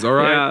weight is, all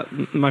right?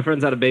 Yeah, my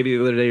friends had a baby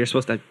the other day. You're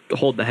supposed to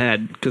hold the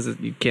head because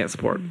you can't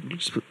support.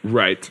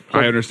 Right.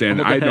 I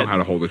understand. I know how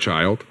to hold a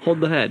child.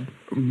 Hold the head.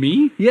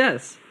 Me?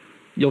 Yes.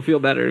 You'll feel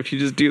better if you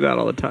just do that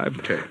all the time.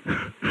 Okay.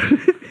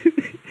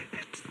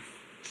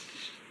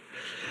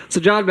 So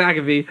John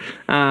McAfee,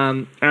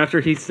 after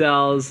he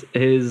sells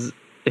his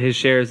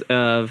shares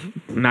of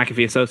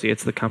McAfee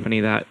Associates, the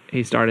company that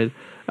he started,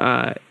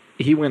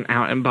 he went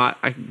out and bought.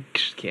 I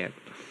just can't.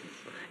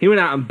 He went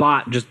out and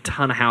bought just a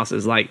ton of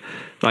houses. Like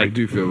I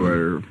do feel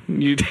better.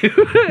 You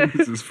do.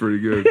 This is pretty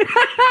good.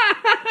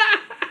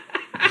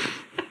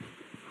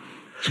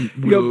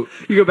 You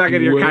go back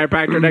into your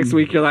chiropractor next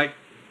week. You're like,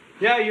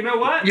 yeah, you know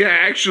what? Yeah,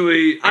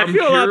 actually, I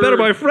feel a lot better.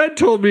 My friend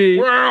told me.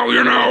 Well,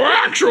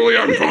 actually,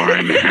 I'm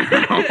fine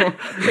now.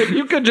 If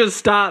you could just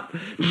stop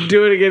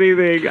doing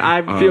anything,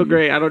 I feel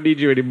great. I don't need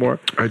you anymore.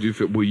 I do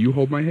feel. Will you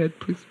hold my head,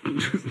 please? All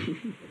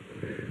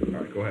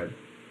right, go ahead.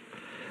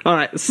 All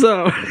right,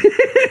 so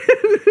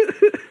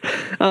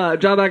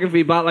John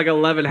McAfee bought like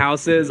 11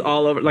 houses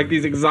all over, like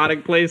these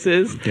exotic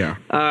places. Yeah.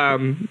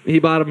 He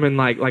bought them in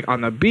like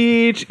on the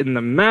beach, in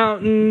the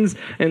mountains,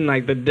 in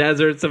like the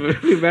deserts of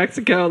New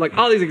Mexico, like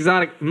all these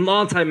exotic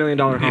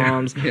multi-million-dollar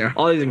homes. Yeah.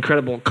 All these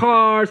incredible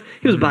cars.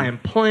 He was buying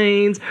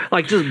planes,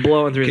 like just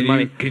blowing through his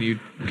money. Can you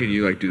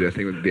like do that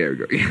thing with? There we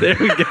go. There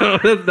we go.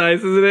 That's nice,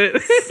 isn't it?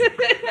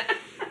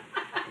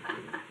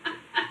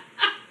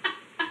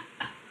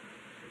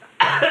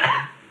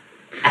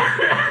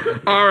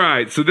 All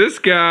right, so this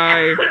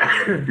guy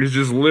is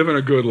just living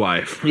a good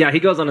life. Yeah, he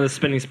goes on a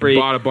spending spree.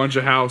 Bought a bunch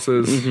of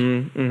houses.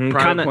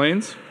 Private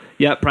planes?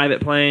 Yep, private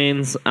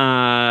planes.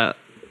 Like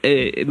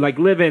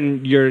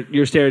living your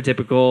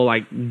stereotypical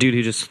like dude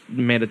who just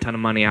made a ton of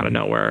money out of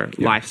nowhere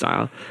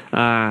lifestyle.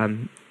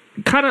 Kind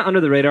of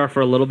under the radar for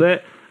a little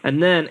bit,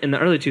 and then in the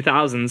early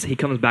 2000s he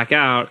comes back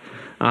out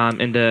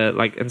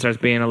and starts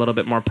being a little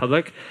bit more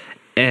public,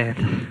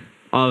 and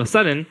all of a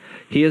sudden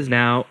he is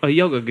now a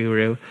yoga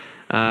guru.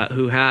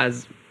 Who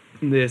has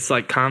this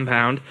like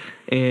compound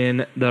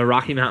in the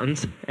Rocky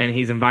Mountains, and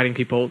he's inviting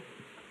people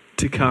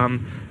to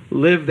come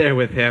live there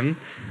with him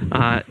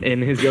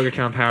in his yoga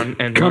compound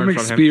and come learn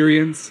from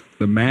experience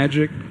the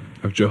magic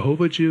of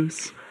Jehovah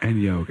Juice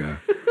and yoga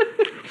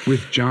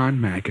with John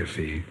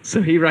McAfee.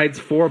 So he writes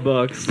 4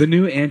 books. The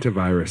new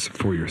antivirus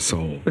for your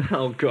soul.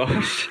 Oh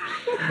gosh.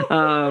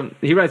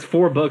 He writes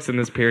 4 books in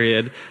this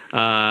period.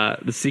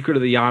 The Secret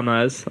of the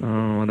Yamas. I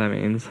don't know what that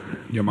means.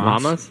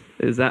 Yamas?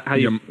 Is that how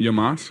you...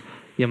 Yamas?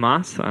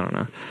 Yamas? I don't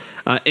know.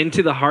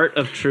 Into the Heart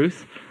of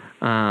Truth.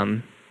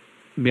 Beyond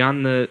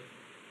the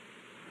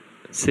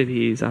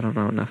Cities. I don't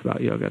know enough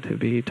about yoga to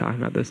be talking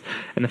about this.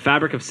 And The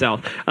Fabric of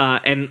Self.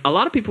 And a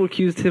lot of people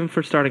accused him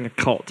for starting a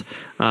cult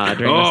during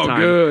this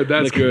time. Oh, good.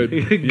 That's good.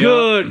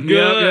 Good.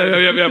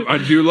 Yep. I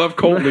do love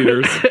cult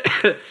leaders.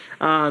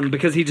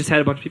 Because he just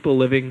had a bunch of people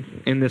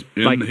living in this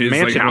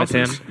mansion with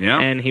him. Yeah.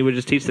 And he would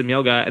just teach them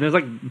yoga. And there's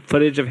like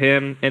footage of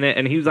him in it.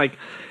 And he was like...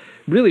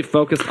 really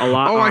focused a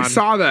lot on... I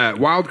saw that.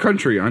 Wild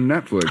Country on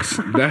Netflix.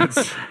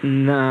 That's...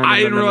 No, I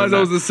didn't realize that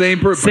was the same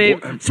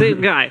person.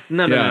 Same guy.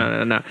 No.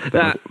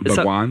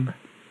 Bhagwan?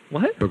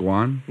 What?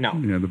 Bhagwan? No.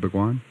 Yeah, the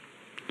Bhagwan.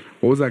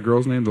 What was that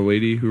girl's name? The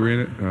lady who ran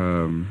it?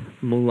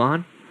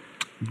 Mulan?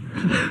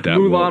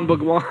 Mulan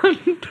Bhagwan?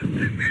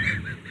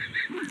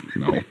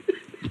 No.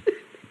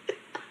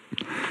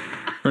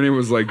 Her name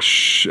was like...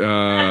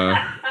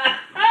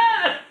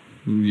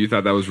 You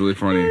thought that was really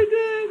funny. I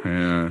did.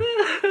 Yeah.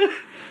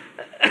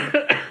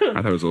 I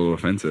thought it was a little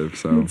offensive.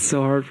 So It's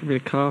so hard for me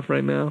to cough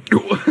right now.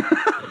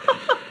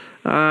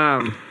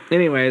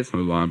 Anyways,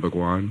 Mulan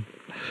Bagwan.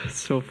 it's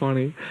so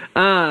funny.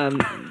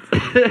 And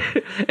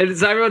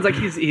so everyone's like,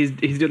 he's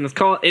doing this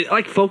call. It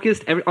like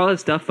focused all his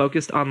stuff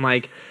focused on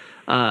like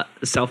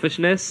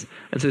selfishness,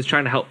 and so he's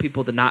trying to help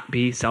people to not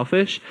be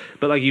selfish.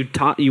 But like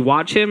you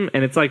watch him,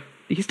 and it's like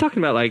he's talking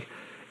about like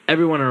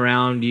everyone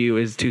around you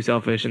is too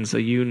selfish, and so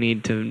you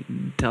need to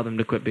tell them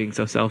to quit being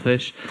so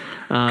selfish.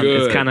 Good.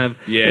 It's kind of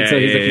Yeah, so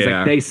he's yeah.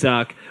 like they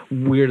suck.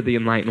 We're the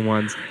enlightened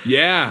ones.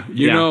 Yeah,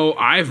 you know,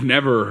 I've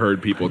never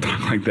heard people talk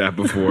like that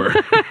before.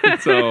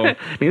 So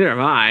Neither have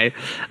I.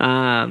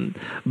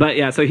 But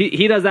yeah, so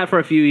he does that for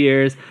a few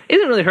years.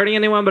 Isn't really hurting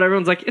anyone, but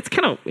everyone's like, he's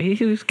kind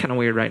of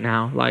weird right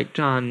now. Like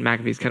John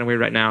McAfee's kind of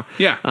weird right now.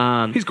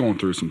 yeah, he's going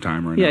through some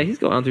time right now. Yeah, he's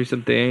going through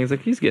some things.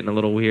 Like he's getting a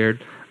little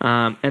weird.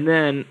 And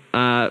then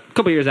a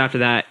couple years after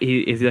that,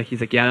 he's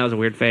like, yeah, that was a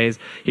weird phase.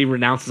 He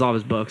renounces all of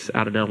his books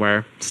out of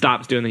nowhere.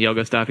 Stops doing the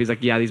yoga stuff. He's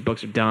like, yeah, these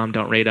books are dumb.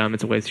 Don't read them.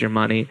 It's a waste of your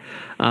money.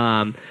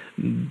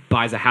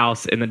 Buys a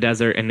house in the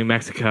desert in New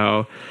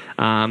Mexico,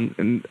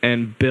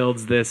 and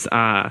builds this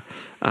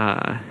like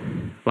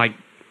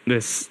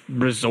this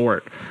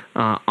resort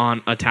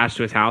attached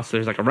to his house. So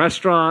there's like a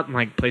restaurant, and,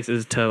 like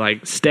places to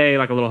like stay,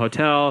 like a little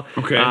hotel.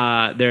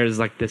 Okay. There's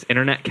like this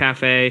internet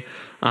cafe,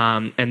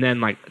 and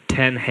then like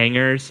 10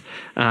 hangars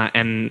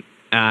and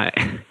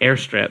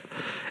airstrip,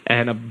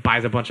 and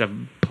buys a bunch of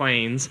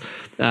planes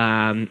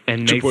and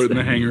to put it in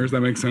the hangars.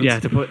 That makes sense. Yeah,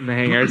 to put in the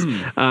hangars.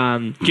 You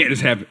can't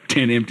just have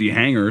 10 empty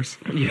hangars.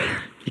 You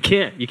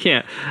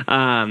can't.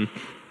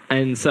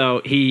 And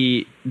so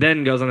he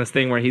then goes on this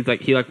thing where he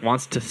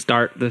wants to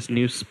start this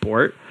new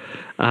sport.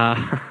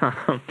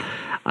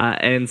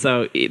 And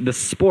so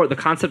the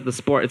concept of the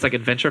sport, it's like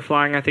adventure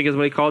flying, I think is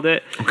what he called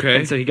it. Okay.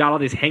 And so he got all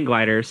these hang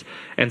gliders.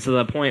 And so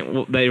the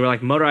point, they were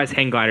like motorized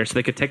hang gliders, so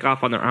they could take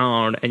off on their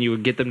own, and you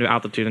would get them to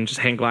altitude and just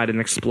hang glide and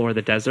explore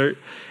the desert.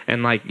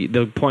 And like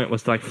the point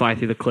was to like fly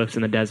through the cliffs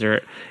in the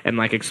desert and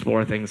like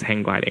explore things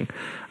hang gliding.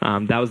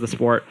 That was the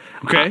sport.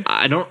 Okay.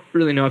 I don't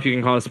really know if you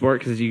can call it a sport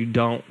because you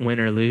don't win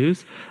or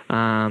lose.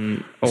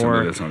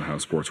 That's not how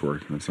sports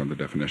work. That's not the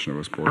definition of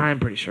a sport. I'm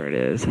pretty sure it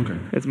is. Okay.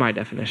 It's my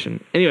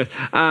definition. Anyways,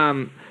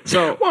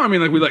 so well, I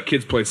mean, like we let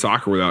kids play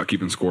soccer without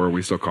keeping score.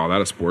 We still call that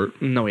a sport.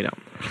 no, we don't.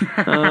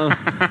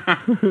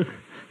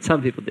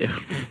 Some people do.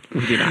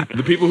 We do not.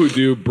 The people who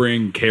do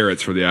bring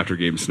carrots for the after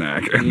game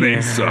snack, and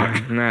they suck.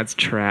 And that's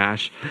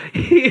trash.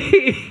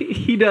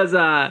 He does.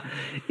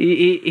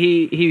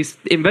 He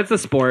invents the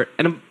sport,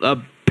 and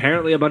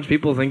apparently a bunch of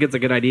people think it's a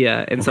good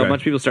idea, and so a Okay.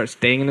 bunch of people start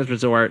staying in his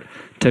resort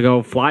to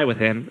go fly with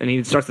him. And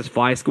he starts this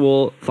flight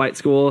school.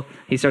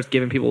 He starts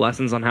giving people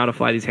lessons on how to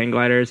fly these hang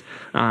gliders.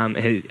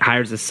 He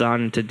hires his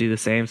son to do the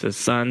same. So his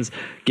son's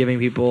giving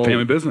people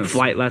Family business.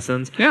 flight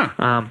lessons. Yeah.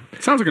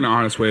 Sounds like an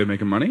honest way of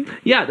making money.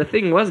 Yeah, the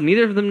thing was,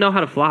 neither of them know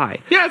how to fly.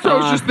 Yeah, so I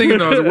was just thinking,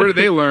 though, I was like, where did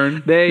they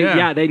learn?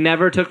 They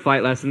never took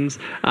flight lessons.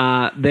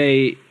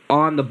 They,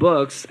 on the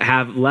books,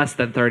 have less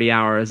than 30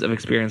 hours of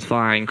experience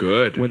flying.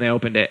 Good. When they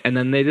opened it. And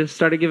then they just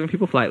started giving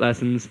people flight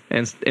lessons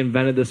and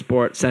invented the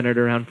sport centered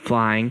around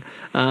flying.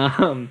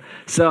 Did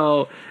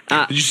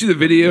you see the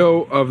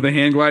video of the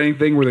hand gliding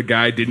thing where the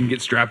guy didn't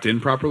get strapped in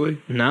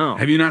properly? No.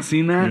 Have you not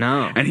seen that?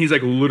 No. And he's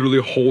like literally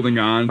holding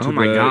on to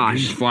my gosh.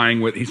 He's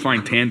flying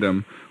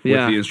tandem with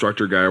Yeah. the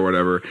instructor guy or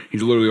whatever.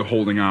 He's literally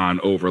holding on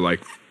over like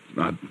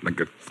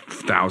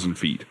 1,000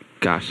 feet.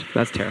 Gosh,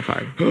 that's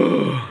terrifying.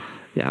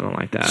 Yeah, I don't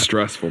like that.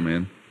 Stressful,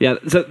 man. Yeah,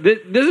 so this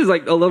is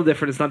like a little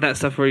different. It's not that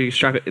stuff where you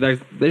strap it.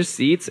 There's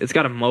seats. It's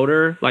got a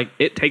motor. Like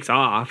it takes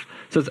off.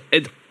 So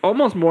it's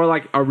almost more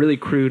like a really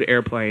crude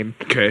airplane.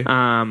 Okay.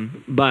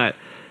 But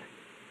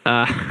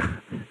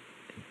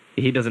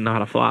he doesn't know how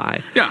to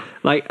fly. Yeah.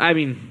 Like, I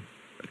mean,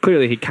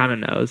 clearly he kind of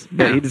knows,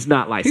 but Yeah. he's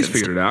not licensed.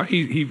 He's figured it out.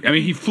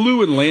 He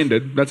flew and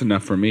landed. That's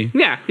enough for me.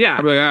 Yeah.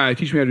 I'd be like,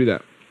 teach me how to do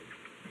that.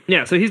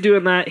 Yeah, so he's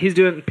doing that.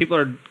 People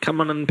are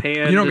coming and paying.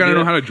 You don't got to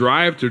know how to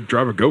drive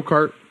a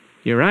go-kart.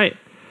 You're right.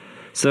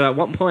 So at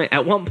one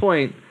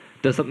point,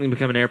 does something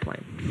become an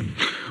airplane?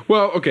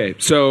 Well, okay.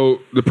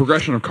 So the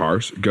progression of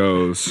cars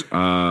goes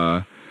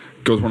one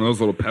of those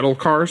little pedal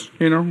cars,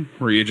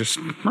 where you just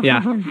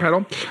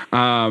pedal,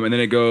 and then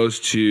it goes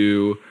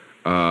to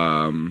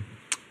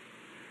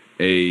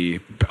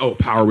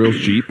Power Wheels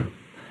Jeep.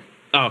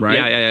 Oh, Right?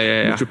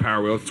 Yeah. Moves to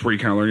Power Wheels. That's where you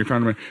kind of learn your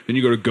fundament. Then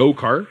you go to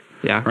go-kart.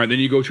 Yeah. All right. Then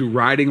you go to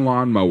riding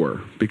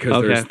lawnmower because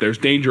Okay. there's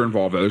danger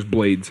involved. There's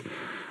blades.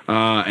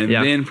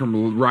 Then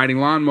from riding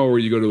lawnmower,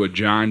 you go to a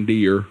John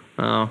Deere.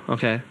 Oh,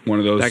 okay. One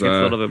of those. That gets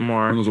a little bit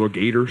more. One of those little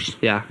gators.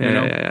 Yeah.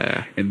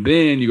 And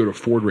then you go to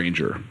Ford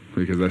Ranger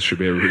because that should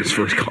be everybody's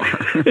first car.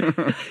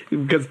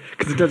 Because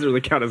it doesn't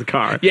really count as a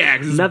car. Yeah,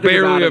 because it's Nothing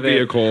barely about a it.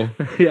 vehicle.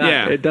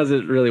 Yeah, it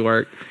doesn't really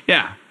work.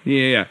 Yeah.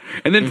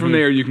 And then from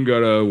there you can go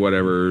to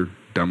whatever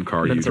dumb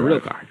car you It's drive. a real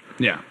car.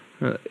 Yeah.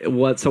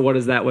 So what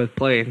is that with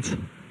planes?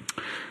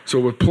 So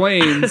with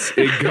planes,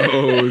 it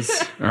goes.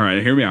 All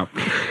right, hear me out.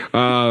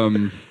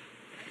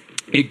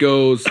 It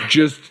goes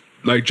just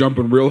like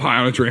jumping real high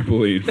on a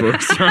trampoline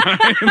first time.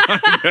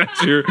 Like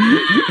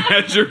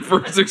that's your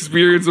first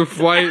experience of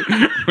flight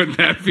with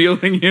that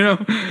feeling, you know?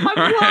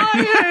 I'm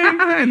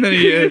flying! And then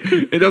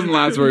it doesn't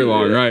last very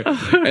long, right?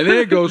 And then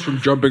it goes from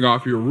jumping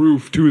off your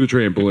roof to the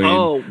trampoline.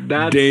 Oh,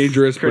 that's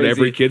dangerous, crazy. but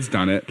every kid's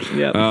done it.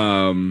 Yep.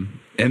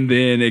 And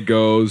then it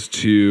goes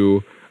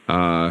to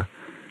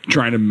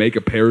trying to make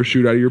a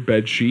parachute out of your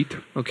bed sheet.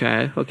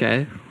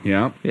 Okay.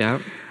 Yeah. Yeah.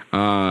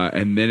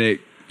 And then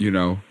it, you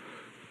know,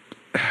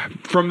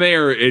 from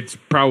there, it's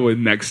probably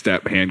next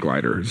step hand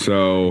glider.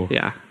 So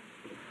Yeah.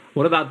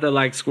 What about the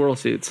like squirrel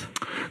suits?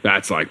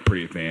 that's like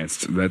pretty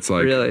advanced. That's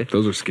like Really?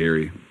 those are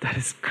scary. That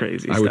is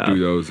crazy I stuff. would do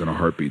those in a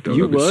heartbeat. Though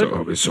You That'd be would?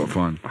 It'd be so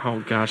fun.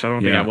 Oh gosh, I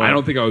don't think Yeah, I would. I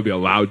don't think I would be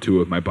allowed to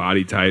with my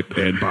body type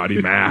and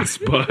body mass,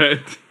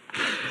 but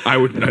I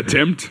would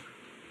attempt.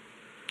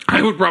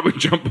 I would probably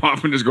jump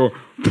off and just go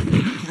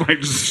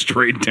like just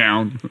straight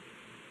down.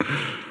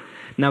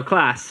 Now,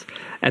 class,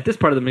 at this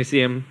part of the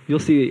museum, you'll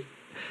see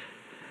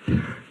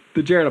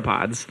the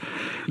geropods.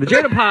 The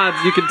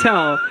geropods, you can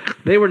tell,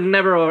 they were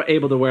never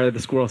able to wear the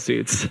squirrel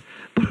suits.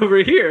 But over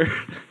here,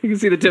 you can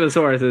see the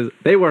Tyrannosauruses.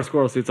 They wear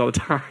squirrel suits all the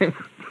time.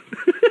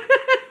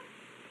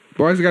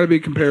 Why has it got to be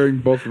comparing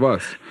both of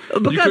us?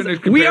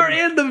 Because we are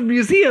in the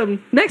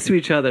museum next to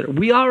each other.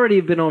 We already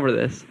have been over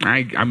this.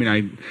 I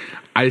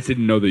just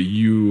didn't know that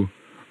you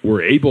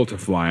were able to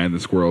fly on the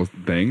squirrel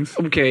things.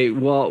 Okay,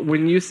 well,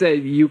 when you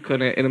said you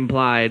couldn't, it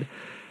implied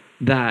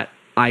that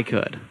I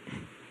could.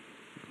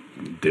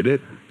 Did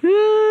it?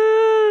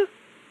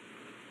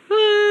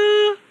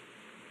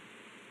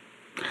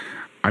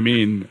 I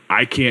mean,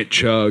 I can't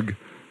chug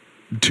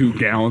 2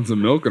 gallons of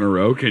milk in a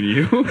row, can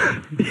you?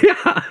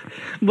 Yeah.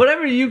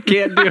 Whatever you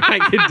can't do, I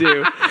can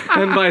do.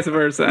 And vice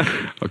versa.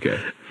 Okay.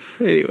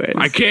 Anyways.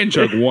 I can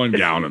chug 1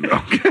 gallon of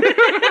milk.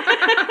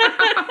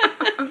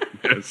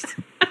 Just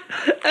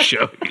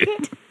chug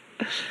it.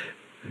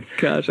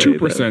 Gosh, I hate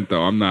that. 2%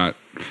 though. I'm not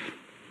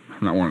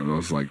one of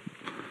those like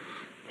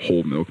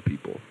whole milk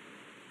people.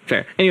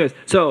 Fair. Anyways,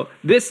 so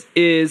this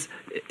is...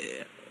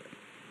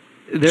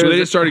 So they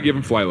just started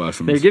giving flight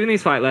lessons. They're giving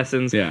these flight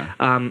lessons, Yeah.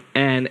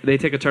 And they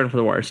take a turn for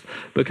the worst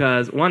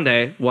because one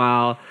day,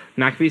 while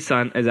McAfee's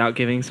son is out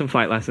giving some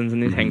flight lessons in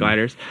these hang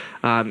gliders,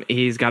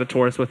 he's got a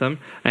tourist with him,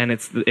 and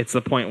it's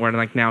the point where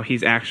like now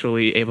he's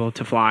actually able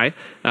to fly,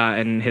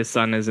 and his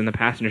son is in the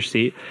passenger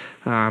seat.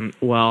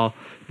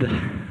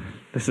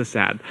 This is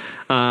sad.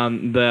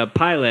 The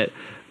pilot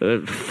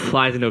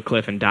flies into a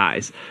cliff and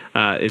dies.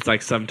 It's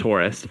like some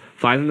tourist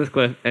flies into this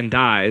cliff and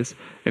dies.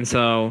 And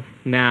so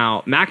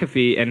now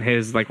McAfee and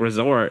his like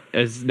resort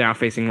is now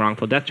facing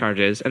wrongful death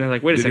charges. And they're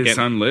like, wait a second. Did his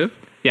son live?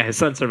 Yeah, his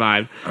son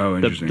survived. Oh,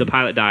 interesting. The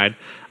pilot died.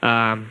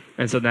 And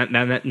so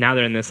now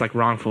they're in this like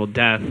wrongful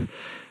death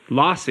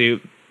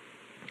lawsuit.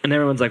 And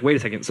everyone's like, wait a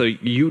second, so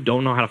you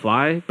don't know how to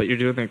fly, but you're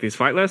doing like these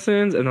flight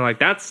lessons? And they're like,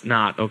 that's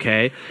not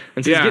okay.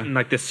 And so he's getting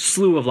like this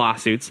slew of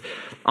lawsuits.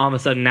 All of a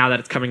sudden, now that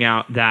it's coming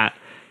out that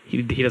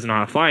he doesn't know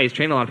how to fly, he's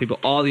trained a lot of people.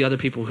 All the other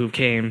people who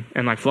came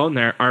and like flown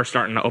there are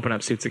starting to open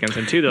up suits against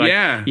him too. They're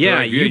like,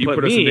 you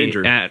put us in me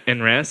danger.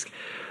 in risk.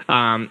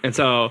 And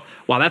so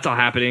while that's all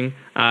happening,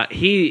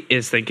 he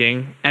is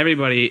thinking,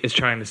 everybody is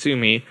trying to sue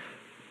me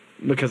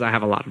because I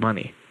have a lot of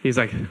money. He's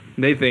like,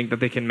 they think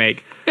that they can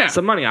make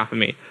some money off of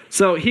me.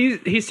 So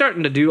he's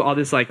starting to do all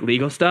this like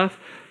legal stuff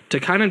to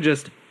kind of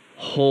just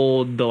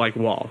hold the like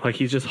wall. Like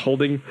he's just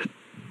holding.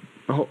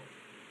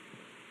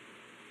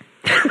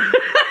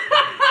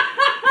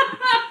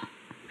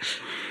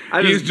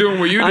 He's doing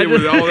what you did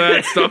with all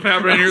that stuff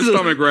happening in your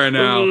stomach right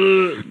now.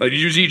 Like, did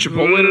you just eat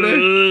Chipotle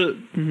today?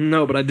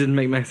 No, but I did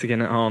make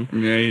Mexican at home.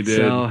 Yeah, you did.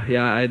 So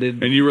yeah, I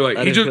did. And you were like,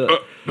 I he didn't just.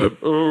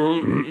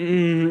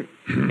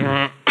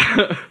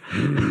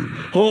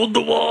 Hold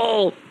the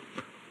wall.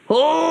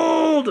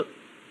 Hold.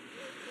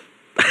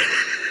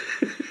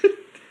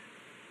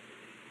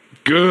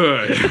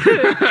 Good.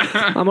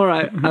 I'm all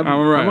right. I'm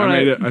all right. I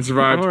made it. I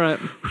survived. I'm all right.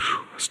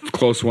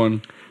 Close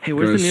one. Hey,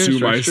 where's the Gonna nearest sue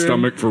my restroom?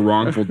 stomach for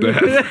wrongful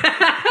death.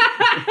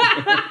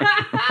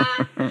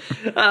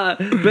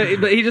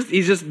 But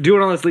he's just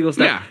doing all this legal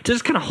stuff Yeah. to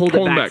just kind of hold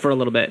it back for a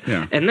little bit.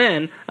 Yeah. And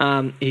then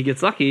he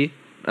gets lucky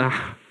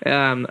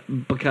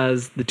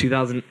because the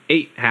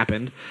 2008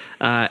 happened,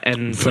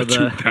 and so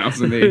the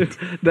 2008.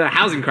 the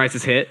housing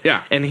crisis hit.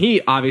 Yeah. And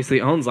he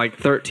obviously owns like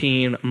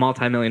 13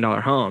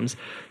 multi-million-dollar homes,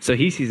 so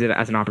he sees it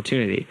as an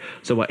opportunity.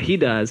 So what he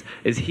does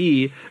is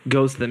he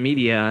goes to the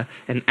media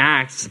and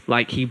acts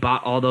like he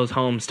bought all those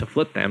homes to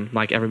flip them,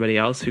 like everybody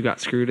else who got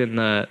screwed in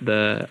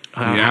the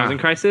housing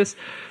crisis.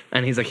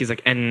 And he's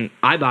like, and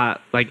I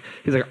bought, like,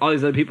 he's like, all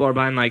these other people are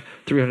buying like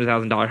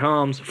 $300,000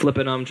 homes,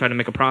 flipping them, trying to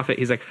make a profit.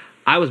 He's like,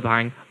 I was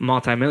buying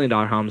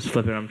multi-million-dollar homes,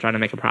 flipping them, trying to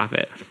make a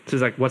profit. So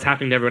he's like, what's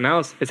happening to everyone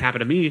else? It's happened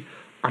to me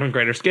on a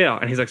greater scale.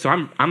 And he's like, so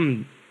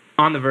I'm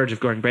on the verge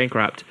of going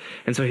bankrupt.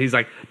 And so he's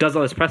like, does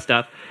all this press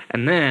stuff.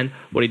 And then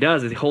what he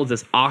does is he holds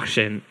this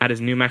auction at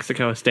his New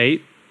Mexico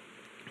estate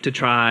to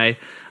try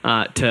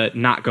to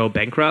not go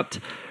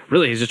bankrupt.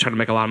 really he's just trying to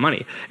make a lot of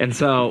money. And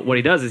so what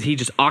he does is he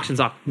just auctions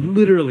off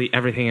literally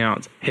everything he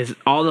owns.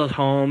 All those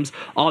homes,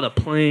 all the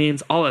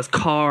planes, all his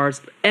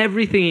cars,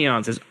 everything he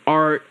owns, his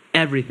art,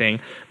 everything,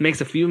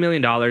 makes a few $1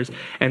 million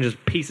and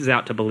just pieces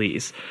out to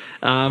Belize.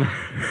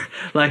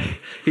 Like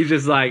he's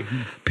just like,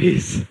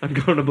 peace, I'm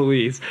going to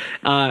Belize.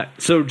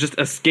 So just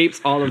escapes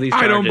all of these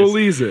charges. I don't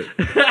believe it.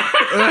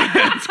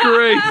 That's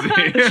crazy.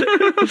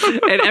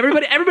 And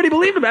everybody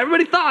believed him.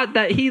 Everybody thought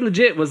that he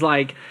legit was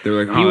like,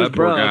 they're like, he was that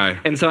poor broke. guy.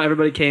 And so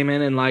everybody came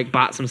in and like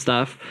bought some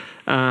stuff.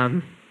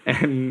 And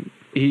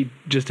he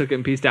just took it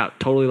and pieced out.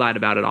 Totally lied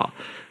about it all.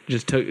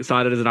 Just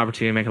saw it as an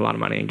opportunity to make a lot of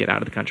money and get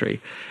out of the country.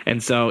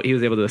 And so he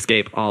was able to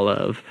escape all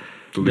of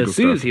the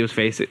sues he was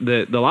facing,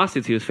 the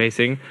lawsuits he was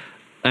facing.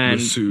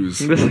 And the sues.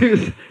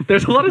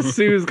 There's a lot of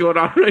sues going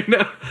on right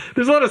now.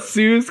 There's a lot of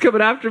sues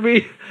coming after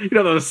me. You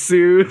know those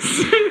sues.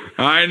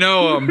 I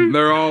know them.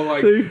 They're all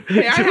like,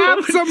 hey, I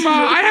have some.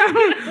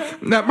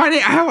 My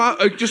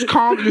name. Just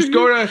go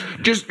to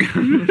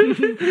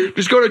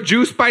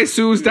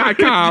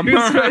juicebysues.com.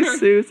 Juice by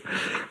Sues.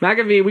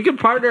 McAfee, we can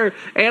partner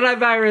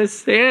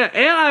antivirus.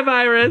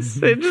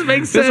 It just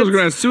makes sense. This was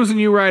gonna Susan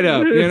you right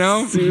up, you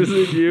know?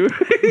 Susan you.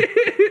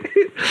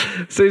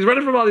 So he's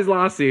running from all these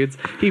lawsuits.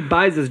 He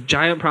buys this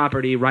giant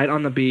property right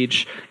on the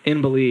beach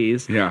in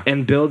Belize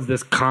and builds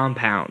this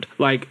compound.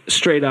 Like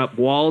straight up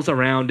walls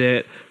around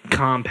it,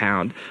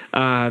 compound.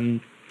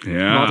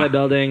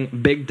 Multi-building,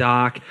 big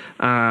dock,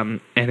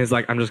 and he's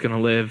like, I'm just going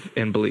to live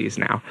in Belize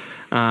now.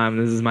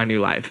 This is my new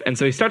life. And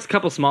so he starts a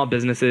couple small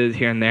businesses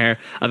here and there,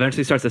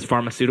 eventually starts this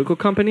pharmaceutical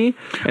company.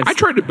 I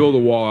tried to build a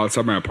wall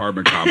outside my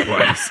apartment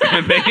complex,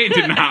 and they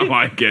did not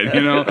like it,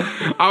 you know?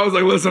 I was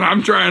like, listen,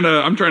 I'm trying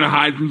to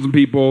hide from some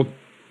people.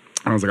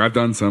 I was like, I've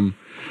done some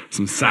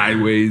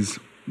sideways,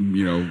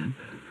 you know.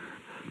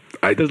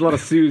 There's a lot of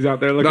sues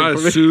out there looking for me. A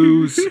lot of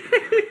sues,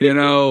 you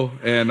know,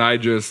 and I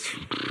just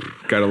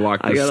got to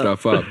lock this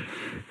stuff up.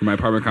 And my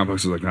apartment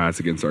complex was like, nah, it's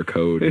against our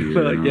code. Here,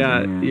 but like,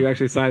 you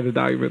actually signed the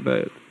document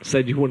that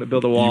said you wouldn't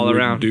build a wall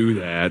around. Do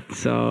that.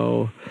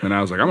 So. And I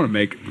was like, I'm going to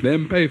make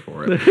them pay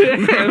for it.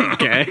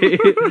 Okay.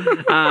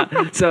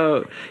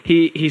 So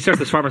he starts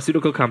this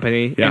pharmaceutical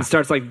company and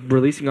starts like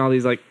releasing all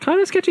these like kind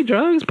of sketchy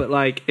drugs, but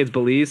like it's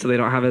Belize, so they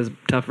don't have as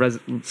tough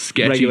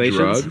sketchy regulations.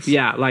 Drugs?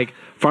 Yeah, like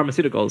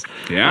pharmaceuticals.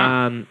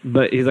 Yeah.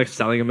 But he's like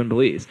selling them in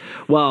Belize.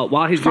 Well,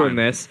 while he's doing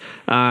this,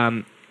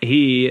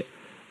 he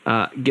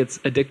gets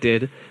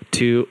addicted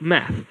to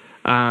meth.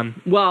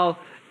 Well,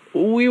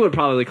 we would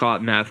probably call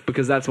it meth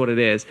because that's what it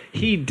is.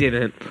 He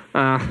didn't.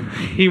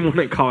 He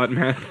wouldn't call it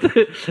meth.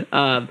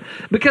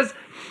 Because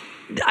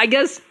I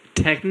guess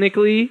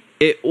technically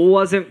it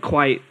wasn't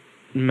quite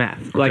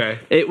meth. Like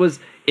it was,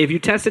 if you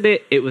tested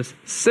it, it was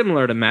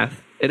similar to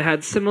meth. It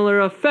had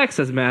similar effects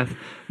as meth,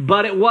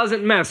 but it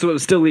wasn't meth, so it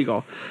was still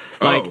legal.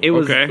 Like it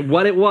was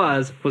what it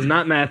was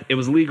not meth. It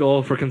was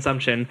legal for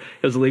consumption.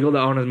 It was legal to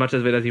own as much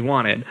of it as he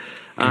wanted,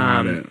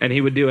 and he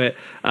would do it.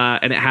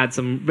 And it had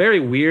some very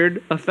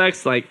weird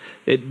effects. Like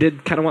it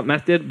did kind of what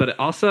meth did, but it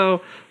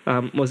also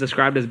was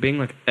described as being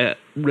like a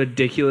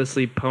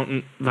ridiculously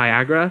potent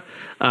Viagra.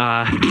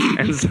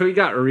 And so he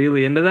got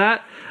really into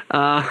that.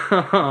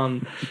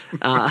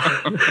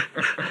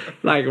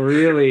 Like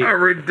really a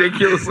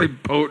ridiculously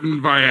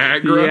potent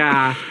Viagra.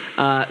 Yeah.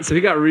 So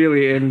he got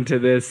really into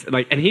this,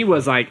 like, and he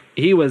was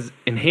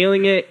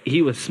inhaling it,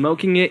 he was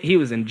smoking it, he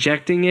was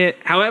injecting it.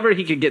 However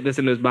he could get this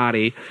into his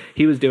body,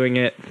 he was doing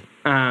it.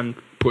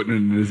 Putting it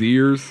in his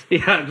ears.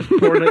 Yeah, just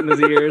pouring it in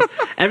his ears.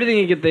 Everything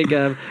he could think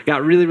of.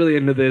 Got really, really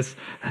into this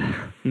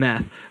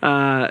meth.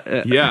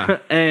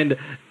 And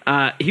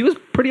he was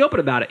pretty open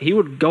about it. He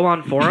would go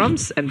on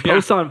forums and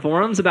post on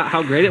forums about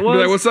how great it was.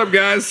 Be like, what's up,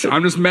 guys?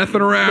 I'm just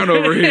messing around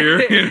over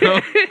here, you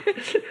know?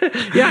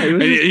 Yeah,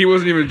 he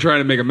wasn't even trying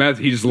to make a meth.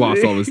 He just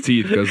lost all his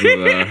teeth because of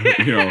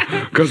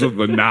the, because of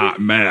the not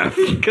meth.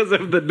 Because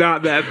of the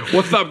not meth.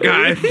 What's up,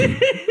 guys?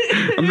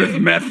 I'm just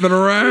messing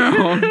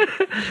around.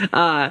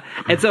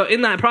 And so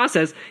in that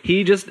process,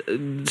 he just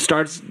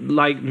starts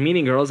like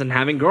meeting girls and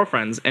having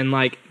girlfriends and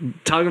like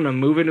telling them to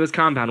move into his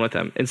compound with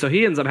him. And so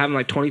he ends up having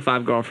like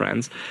 25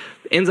 girlfriends.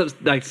 Ends up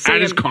like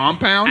at his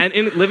compound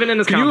and living in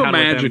his compound. Can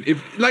you imagine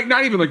if like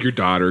not even like your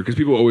daughter, because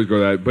people always go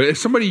that, but if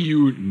somebody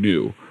you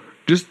knew,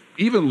 just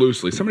even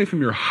loosely, somebody from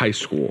your high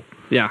school,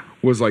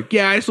 was like,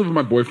 yeah, I just live with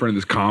my boyfriend in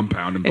this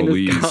compound in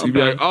Belize. You'd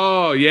be like,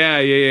 oh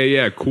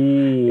yeah,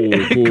 cool.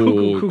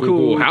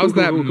 How's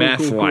that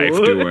meth life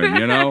doing?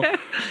 You know?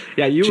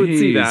 Yeah, you would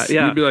see that.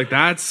 Yeah, you'd be like,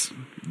 that's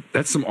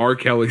some R.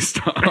 Kelly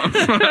stuff.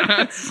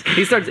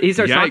 He starts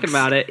talking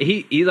about it.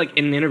 He like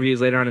in interviews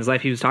later on in his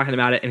life, he was talking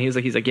about it, and he's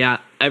like, yeah,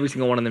 every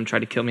single one of them tried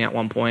to kill me at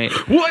one point.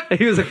 What? And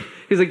he's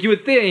like, you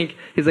would think.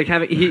 He's like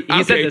having. He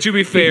okay, said this, to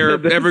be fair,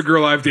 every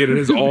girl I've dated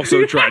has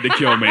also tried to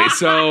kill me,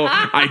 so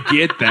I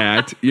get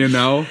that. You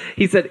know.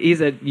 He said you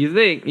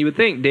would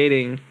think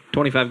dating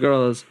 25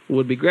 girls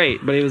would be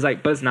great. But he was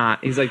like, but it's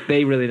not. He's like,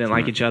 they really didn't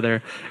like each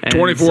other. And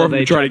 24 so of them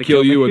they try to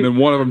kill you, me. and then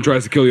one of them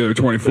tries to kill the other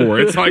 24.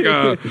 It's like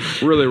a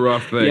really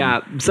rough thing.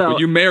 Yeah, so but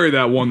you marry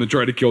that one that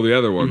tried to kill the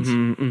other ones.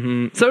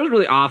 So it was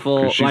really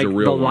awful. 'Cause she's Like a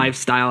real the one.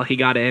 lifestyle he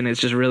got in is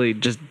just really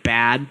just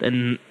bad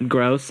and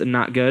gross and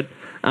not good.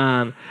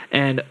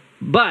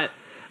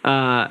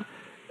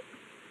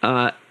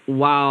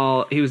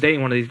 While he was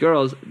dating one of these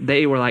girls,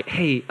 they were like,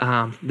 "Hey,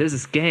 there's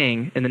this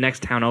gang in the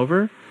next town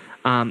over,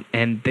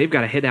 and they've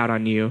got a hit out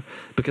on you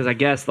because I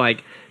guess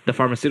like the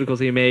pharmaceuticals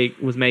he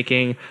was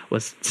making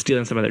was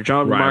stealing some of their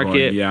drug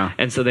market, yeah.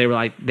 And so they were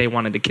like, they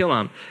wanted to kill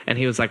him, and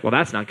he was like, well,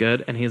 that's not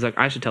good, and he's like,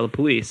 I should tell the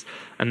police,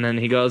 and then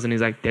he goes and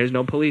he's like, there's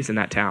no police in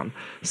that town,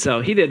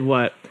 so he did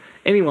what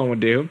anyone would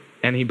do,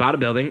 and he bought a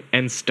building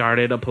and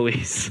started a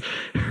police.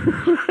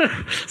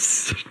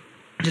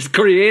 Just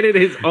created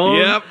his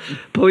own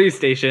police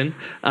station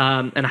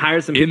and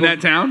hired some people. In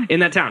that town? In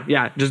that town,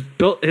 yeah. Just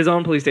built his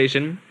own police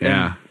station.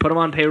 Yeah. And put him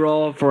on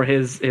payroll for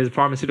his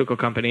pharmaceutical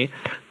company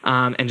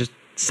and just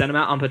sent him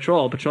out on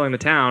patrolling the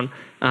town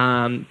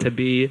to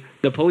be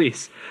the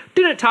police.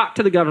 Didn't talk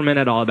to the government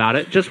at all about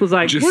it. Just was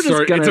like, we're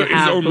just going to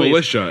have his own police.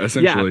 militia,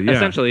 essentially. Yeah,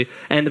 essentially.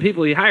 And the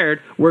people he hired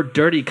were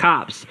dirty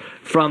cops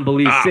from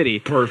Belize City.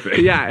 Perfect.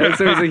 Yeah. And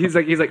so he's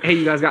like, hey,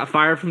 you guys got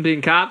fired from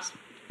being cops?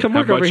 Come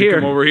work over here.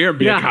 Come over here and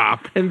be a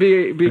cop. And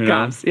be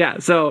cops. Yeah.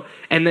 So,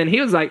 and then he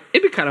was like,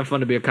 it'd be kind of fun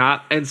to be a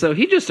cop. And so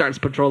he just starts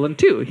patrolling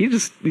too.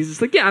 He's just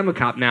like, yeah, I'm a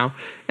cop now.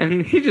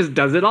 And he just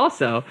does it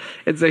also.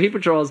 And so he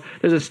patrols.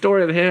 There's a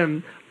story of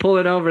him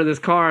pulling over this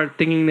car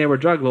thinking they were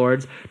drug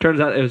lords. Turns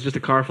out it was just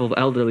a car full of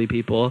elderly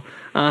people.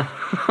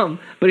 But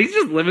he's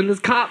just living this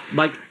cop,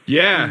 like,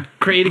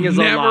 creating his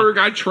own law. Never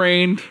got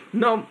trained.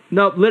 No,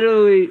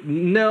 literally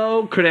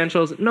no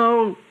credentials,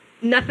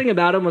 nothing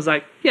about him was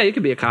like, yeah, you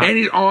could be a cop. And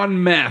he's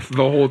on meth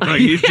the whole time.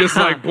 He's just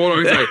like, pull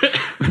over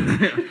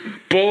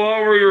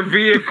your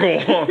vehicle.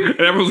 And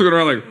everyone's looking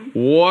around like,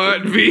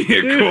 what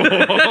vehicle?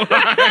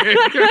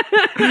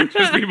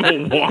 Just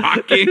people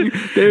walking.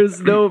 There's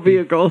no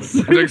vehicles.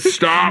 He's like,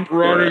 stop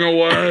running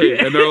away.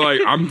 And they're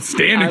like, I'm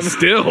standing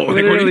still.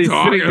 Like, what are you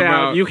talking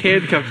about? You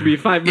handcuffed me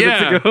 5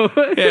 minutes ago.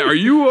 Yeah, are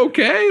you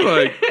okay?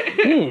 Like,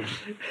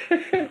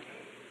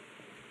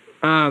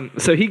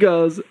 so he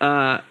goes,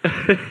 and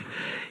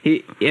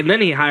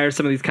then he hires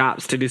some of these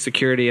cops to do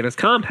security in his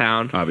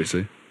compound.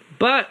 Obviously.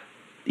 But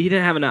he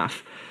didn't have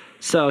enough.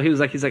 So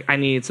he's like, I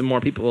need some more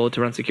people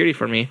to run security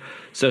for me.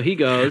 So he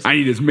goes, I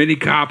need as many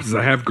cops as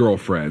I have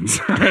girlfriends.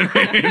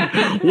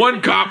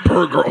 One cop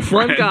per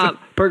girlfriend. One cop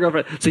per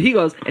girlfriend. So he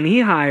goes and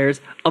he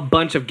hires a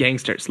bunch of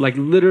gangsters, like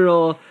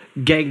literal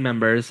gang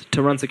members,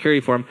 to run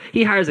security for him.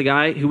 He hires a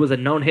guy who was a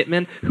known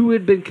hitman who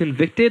had been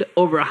convicted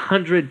over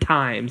 100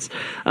 times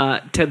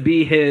to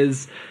be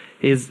his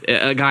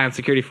a guy on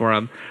security for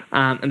him,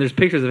 and there's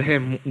pictures of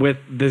him with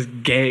this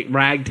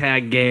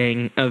ragtag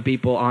gang of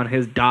people on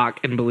his dock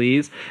in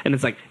Belize, and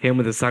it's like him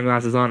with his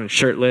sunglasses on and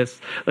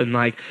shirtless, and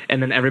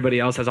then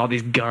everybody else has all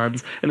these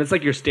guns, and it's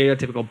like your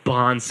stereotypical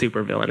Bond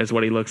supervillain is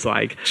what he looks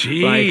like.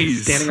 Jeez. Like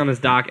standing on this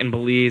dock in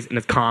Belize in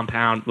his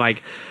compound,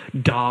 like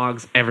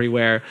dogs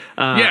everywhere,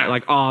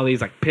 like all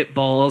these like pit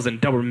bulls and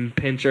Doberman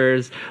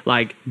pinchers,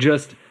 like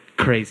just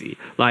crazy.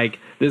 Like,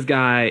 this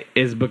guy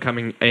is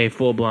becoming a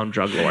full-blown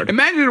drug lord.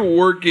 Imagine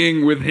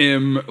working with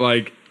him,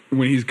 like,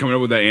 when he's coming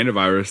up with that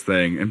antivirus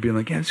thing and being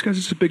like, yeah, this guy's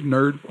just a big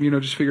nerd,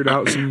 just figured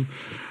out some...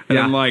 And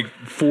then, like,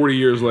 40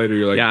 years later,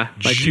 you're like,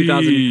 like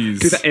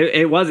 2000,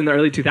 it was in the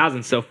early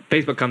 2000s, so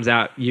Facebook comes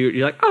out,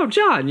 you're like, oh,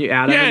 John, you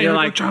add him, and you're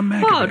like, John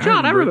McAfee, oh,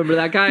 John, I remember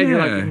that guy, and you're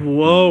like,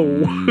 whoa,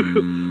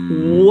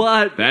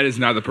 what? That is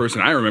not the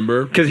person I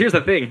remember. Because here's the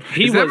thing.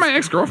 Is that my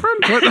ex-girlfriend?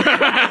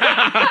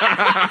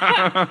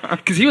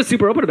 Because he was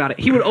super open about it.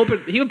 He would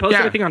post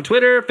everything on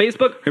Twitter,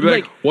 Facebook. He'd be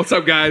like, what's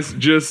up, guys?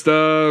 Just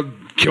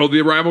killed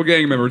the rival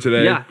gang member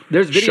today. Yeah,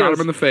 there's videos. Shot him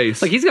in the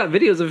face. Like, he's got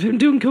videos of him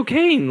doing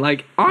cocaine,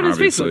 like, on his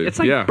Facebook. It's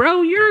like,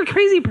 bro, you're a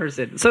crazy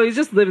person. So he's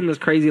just living this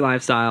crazy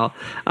lifestyle,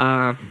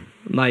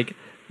 like,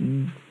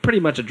 pretty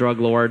much a drug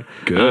lord.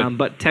 Good.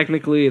 But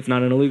technically, it's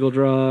not an illegal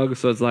drug,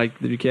 so it's like,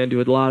 you can't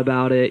do a lot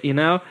about it,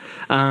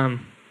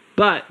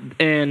 But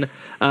in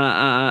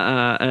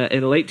the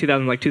late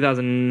 2000s, like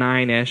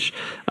 2009-ish,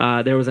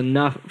 there was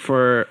enough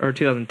or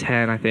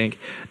 2010, I think,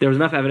 there was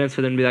enough evidence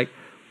for them to be like,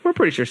 we're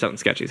pretty sure something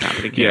sketchy is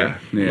happening here.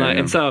 Yeah.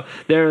 And so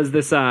there was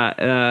this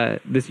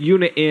this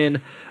unit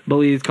in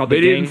Belize called the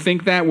Gang. They didn't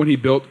think that when he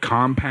built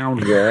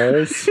compound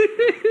walls?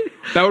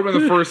 That would have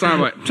been the first time,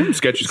 like, something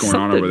sketchy is going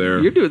on over there.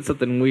 You're doing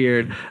something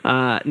weird.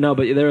 No,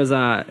 but there was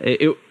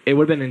it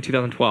would have been in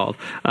 2012.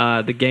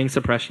 The Gang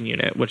Suppression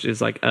Unit, which is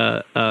like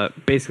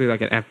basically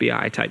like an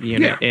FBI type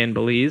unit in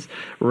Belize,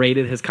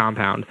 raided his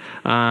compound,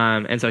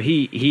 and so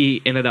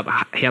he ended up,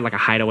 he had like a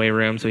hideaway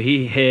room, so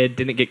he hid,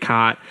 didn't get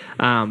caught,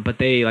 but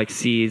they like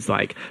seized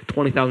like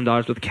 $20,000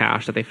 worth of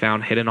cash that they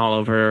found hidden all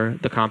over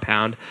the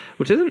compound,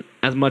 which isn't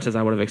as much as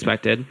I would have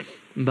expected,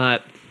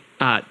 but.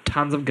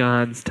 Tons of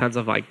guns, tons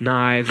of like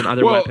knives and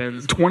other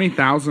weapons.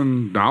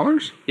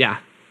 $20,000? Yeah.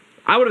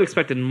 I would have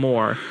expected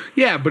more.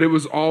 Yeah, but it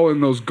was all in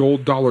those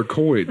gold dollar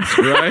coins,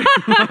 right?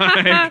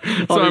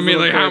 So I mean,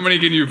 like, how many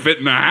can you fit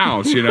in a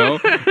house? You know,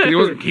 he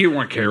didn't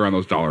want to carry around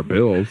those dollar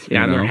bills.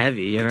 Yeah, you know? they're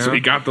heavy. You know, so he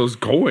got those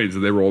coins that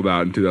they rolled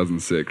out in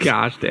 2006.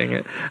 Gosh dang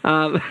it!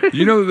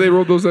 You know that they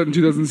rolled those out in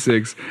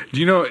 2006. Do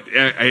you know?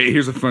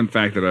 Here's a fun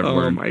fact that I've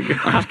learned. Oh my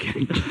god! I'm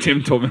kidding.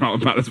 Tim told me all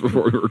about this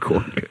before we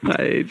recorded. I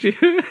hate you.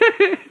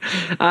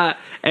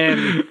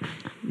 And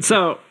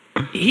so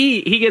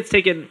he gets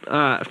taken.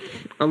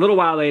 A little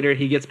while later,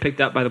 he gets picked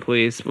up by the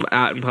police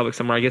out in public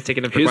somewhere. He gets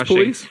taken in for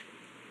questioning. Police?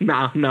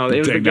 No, it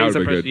was the gang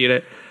suppression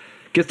unit.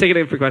 Gets taken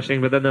in for questioning,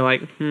 but then they're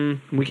like,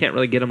 we can't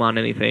really get him on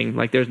anything.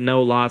 Like, there's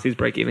no laws he's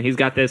breaking. He's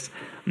got this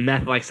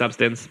meth-like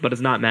substance, but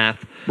it's not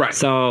meth. Right.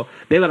 So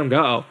they let him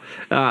go.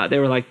 They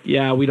were like,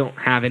 yeah, we don't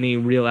have any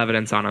real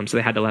evidence on him, so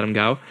they had to let him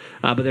go.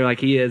 But they're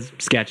like, he is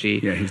sketchy.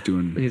 Yeah, he's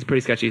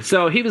pretty sketchy.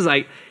 So he was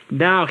like,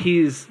 now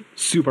he's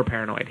super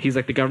paranoid. He's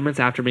like, the government's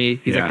after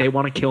me. He's like, they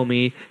want to kill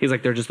me. He's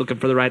like, they're just looking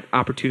for the right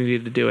opportunity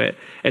to do it.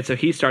 And so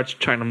he starts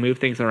trying to move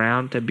things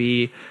around to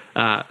be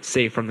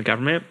safe from the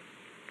government.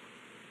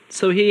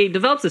 So he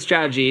develops a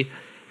strategy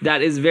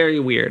that is very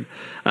weird.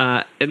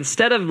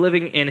 Instead of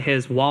living in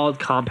his walled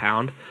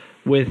compound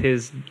with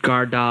his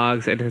guard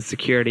dogs and his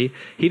security,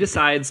 he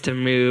decides to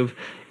move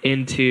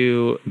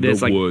into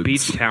this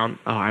beach town.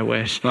 Oh, I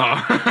wish.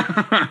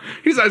 Oh.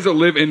 He decides to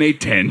live in a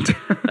tent.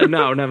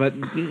 No, but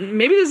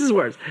maybe this is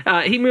worse.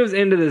 He moves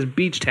into this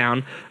beach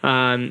town,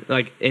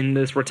 like in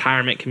this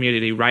retirement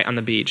community right on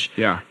the beach.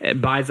 Yeah. It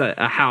buys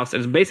a house.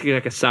 It's basically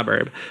like a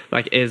suburb,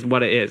 like is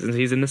what it is. And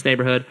he's in this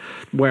neighborhood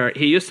where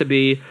he used to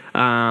be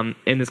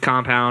in this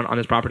compound on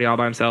this property all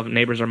by himself.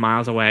 Neighbors are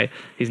miles away.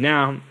 He's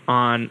now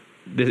in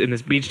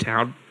this beach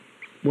town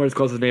where his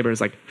closest neighbor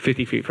is like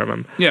 50 feet from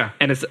him. Yeah.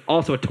 And it's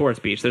also a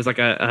tourist beach. There's like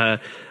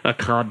a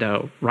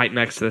condo right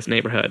next to this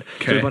neighborhood.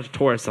 Okay. So there's a bunch of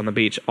tourists on the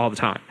beach all the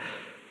time.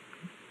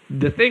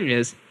 The thing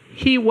is,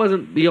 he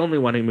wasn't the only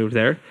one who moved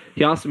there.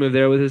 He also moved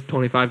there with his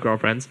 25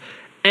 girlfriends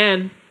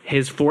and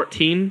his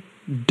 14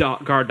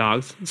 guard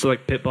dogs. So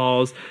like pit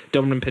bulls,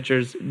 Doberman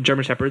Pinschers,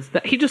 German Shepherds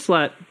that he just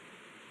let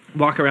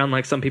walk around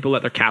like some people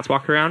let their cats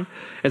walk around.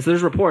 And so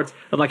there's reports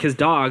of like his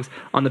dogs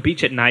on the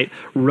beach at night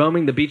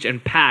roaming the beach in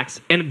packs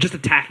and just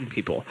attacking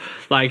people.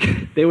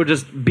 Like they would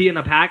just be in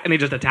a pack and they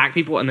just attack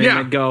people and then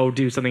they'd go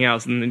do something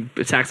else and then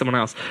attack someone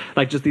else.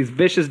 Like just these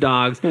vicious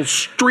dogs. Little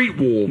street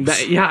wolves.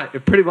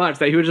 Pretty much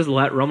that he would just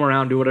let roam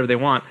around, do whatever they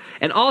want.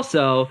 And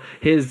also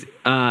his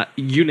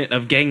unit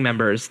of gang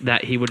members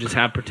that he would just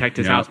have protect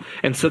his house.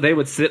 And so they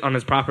would sit on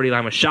his property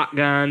line with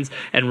shotguns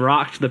and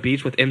rock the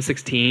beach with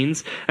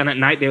M16s. And at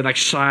night they would like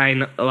shine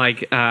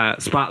like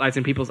spotlights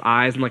in people's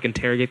eyes and like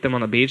interrogate them on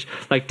the beach.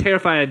 Like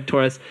terrified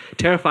tourists,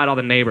 terrified all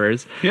the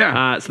neighbors.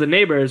 Yeah. So the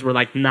neighbors were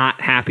like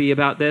not happy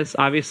about this.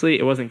 Obviously,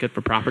 it wasn't good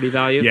for property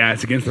value. Yeah,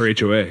 it's against their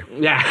HOA.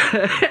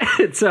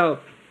 Yeah. So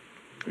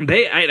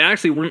it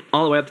actually went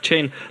all the way up the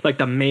chain. Like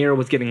the mayor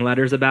was getting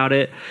letters about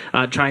it,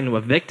 trying to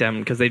evict him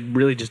because they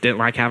really just didn't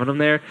like having him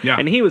there. Yeah.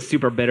 And he was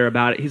super bitter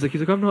about it. He's like,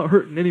 I'm not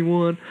hurting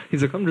anyone.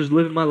 He's like, I'm just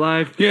living my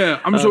life. Yeah,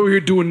 I'm just over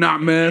here doing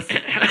not meth.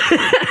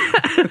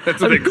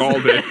 That's what they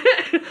called it.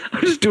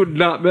 I'm just doing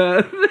not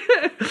meth.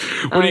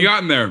 What do you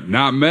got in there?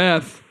 Not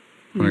meth.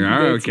 I'm like,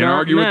 all right, can't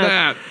argue with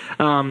that.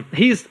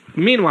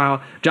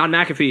 Meanwhile, John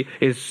McAfee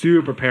is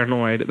super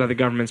paranoid that the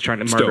government's trying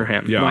to murder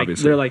him. Yeah, like,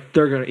 obviously.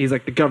 He's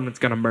like, the government's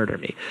gonna murder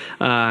me.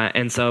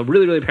 And so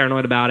really, really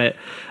paranoid about it.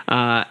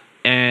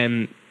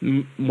 And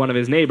one of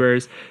his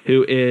neighbors,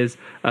 who is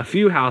a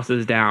few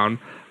houses down,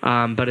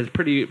 but is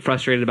pretty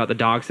frustrated about the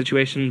dog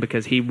situation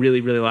because he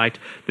really, really liked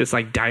this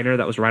like diner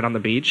that was right on the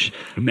beach.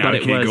 Now but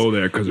he can't go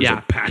there because there's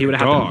a pack he would of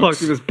have dogs. to walk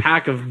through this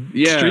pack of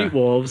street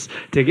wolves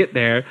to get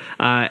there,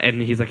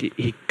 and he's like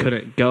he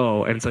couldn't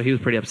go, and so he was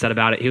pretty upset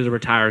about it. He was a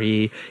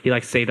retiree. He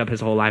like saved up his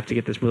whole life to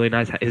get this really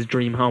nice his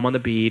dream home on the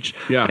beach,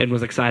 and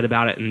was excited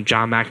about it. And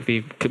John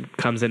McAfee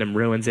comes in and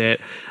ruins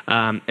it,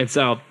 and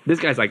so this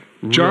guy's like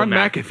John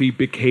McAfee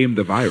became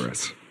the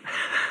virus.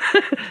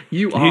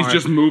 He's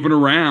just moving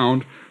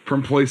around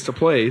from place to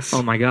place.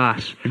 Oh my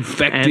gosh.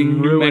 Infecting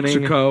New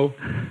Mexico.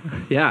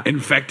 Yeah.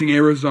 Infecting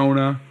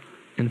Arizona.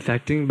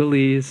 Infecting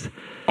Belize.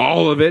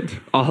 All of it.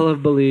 All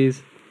of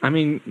Belize. I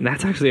mean,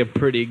 that's actually a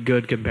pretty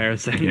good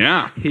comparison.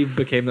 Yeah. He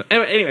became the...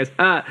 Anyways,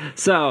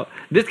 so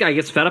this guy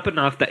gets fed up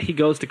enough that he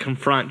goes to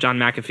confront John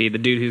McAfee, the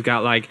dude who's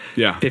got like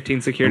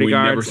 15 security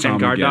guards and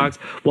guard dogs.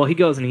 Well, he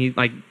goes and he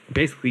like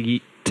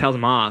basically tells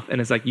him off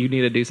and it's like, you need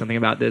to do something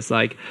about this.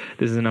 Like,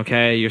 this isn't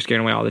okay. You're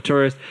scaring away all the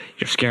tourists.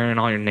 You're scaring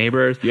all your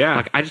neighbors. Yeah.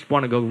 Like, I just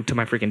want to go to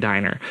my freaking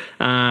diner.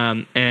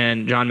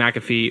 And John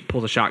McAfee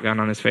pulls a shotgun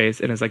on his face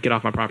and is like, get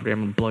off my property. I'm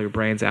going to blow your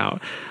brains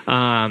out.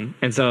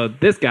 And so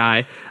this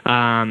guy,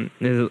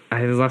 his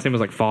last name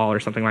was like Fall or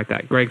something like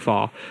that. Greg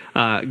Fall.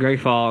 Greg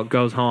Fall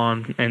goes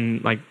home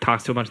and like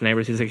talks to a bunch of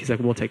neighbors. He's like,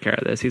 we'll take care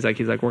of this. He's like,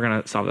 we're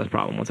going to solve this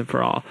problem once and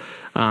for all.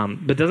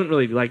 But doesn't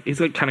really like, he's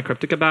like kind of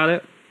cryptic about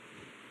it.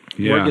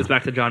 Yeah. Word gets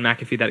back to John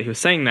McAfee that he was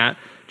saying that.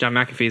 John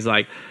McAfee's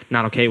like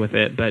not okay with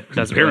it, but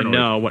doesn't really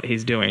know what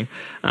he's doing.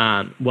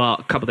 Well,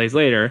 a couple days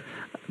later,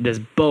 this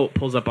boat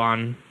pulls up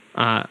on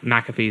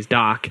McAfee's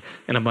dock,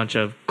 and a bunch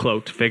of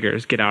cloaked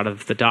figures get out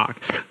of the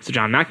dock. So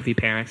John McAfee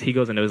panics. He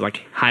goes into his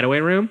like hideaway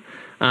room,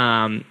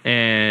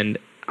 and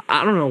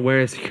I don't know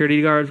where his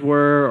security guards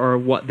were or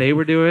what they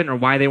were doing or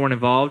why they weren't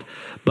involved,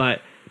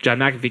 but John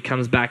McAfee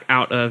comes back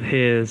out of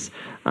his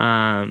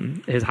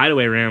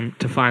hideaway room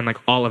to find like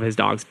all of his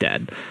dogs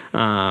dead,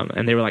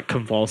 and they were like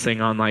convulsing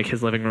on like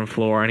his living room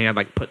floor, and he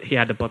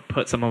had to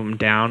put some of them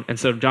down. And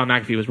so John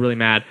McAfee was really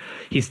mad.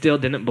 He still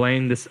didn't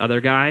blame this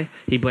other guy.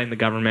 He blamed the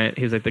government.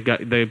 He was like,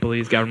 the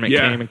Belize government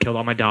came and killed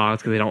all my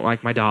dogs because they don't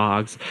like my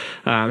dogs.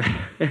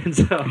 And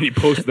so he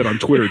posted that on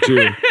Twitter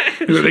too.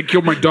 He's like, they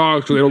killed my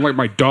dogs because they don't like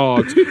my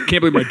dogs.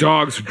 Can't believe my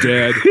dogs are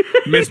dead.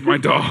 Missed my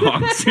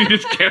dogs. He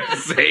just kept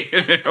saying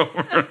it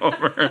over and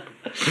over.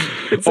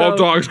 All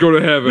dogs go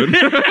to heaven.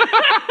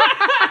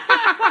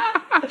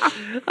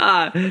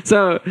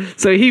 So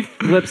he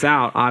flips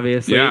out,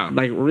 obviously,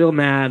 like real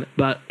mad,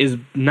 but is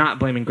not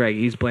blaming Greg.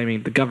 He's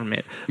blaming the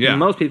government. Yeah.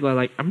 Most people are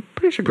like, I'm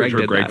pretty sure Greg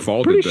did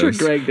that. Pretty sure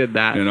Greg did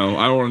that. You know,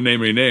 I don't want to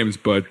name any names,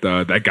 but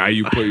that guy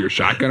you put your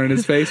shotgun in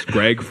his face,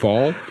 Greg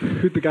Fall,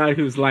 the guy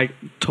who's like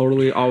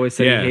totally always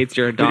saying he hates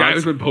your dogs. The guy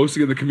who's been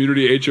posting in the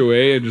community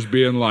HOA and just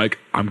being like,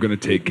 I'm gonna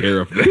take care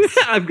of this.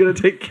 I'm gonna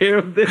take care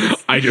of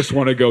this. I just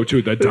want to go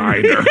to the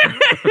diner.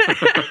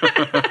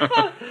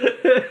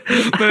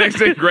 The next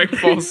day, Greg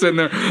Fall's sitting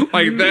there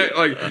like that,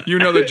 like you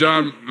know that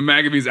John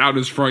McAfee's out in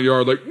his front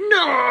yard, like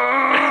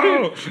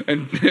no,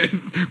 and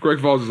Greg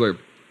Fall's just like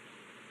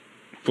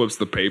flips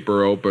the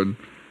paper open.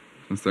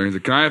 And he's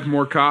like, "Can I have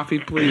more coffee,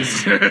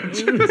 please?"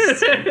 Just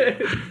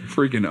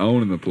freaking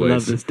owning the place.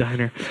 Love this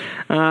diner.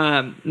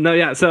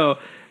 So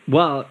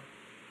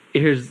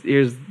here's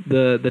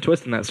the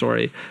twist in that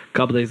story. A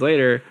couple days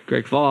later,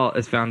 Greg Fall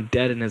is found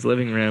dead in his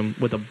living room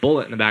with a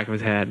bullet in the back of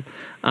his head.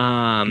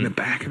 In the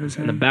back of his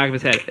head? In the back of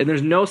his head. And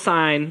there's no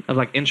sign of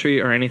like entry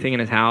or anything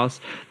in his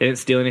house. They didn't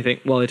steal anything.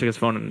 Well, they took his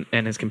phone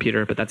and his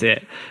computer, but that's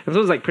it. And so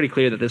it was like pretty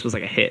clear that this was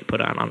like a hit put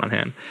on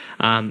him.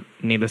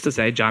 Needless to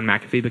say, John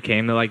McAfee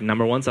became the like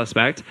number one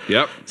suspect.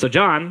 Yep. So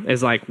John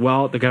is like,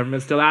 well, the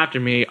government's still after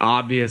me,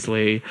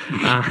 obviously.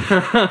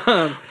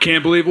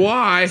 Can't believe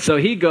why. So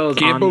he goes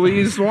Can't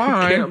believe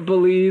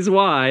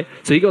why.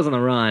 So he goes on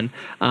the run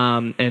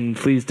and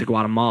flees to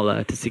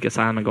Guatemala to seek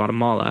asylum in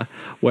Guatemala,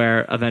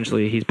 where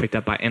eventually he's picked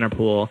up by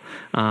Interpol,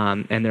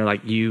 and they're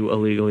like, you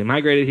illegally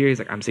migrated here. He's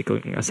like, I'm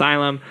seeking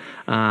asylum.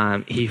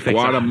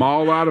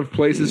 Guatemala out of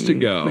places to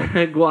go.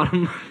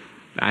 Guatemala.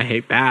 I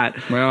hate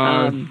that.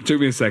 Well, it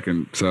took me a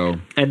second. So,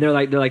 and they're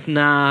like,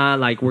 nah,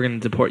 like we're gonna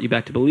deport you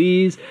back to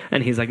Belize.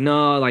 And he's like,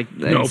 no, like,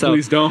 no,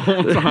 please don't.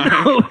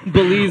 No,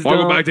 Belize.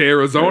 I'll go back to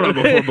Arizona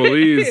before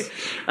Belize.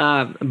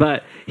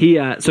 But he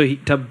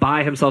to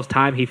buy himself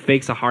time, he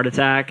fakes a heart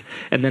attack,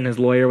 and then his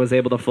lawyer was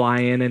able to fly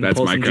in and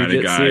pull some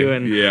jiu-jitsu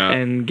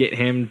and get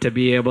him to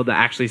be able to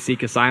actually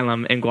seek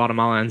asylum in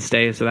Guatemala and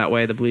stay, so that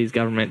way the Belize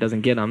government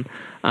doesn't get him.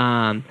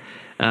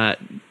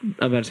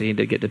 Eventually he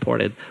did get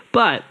deported.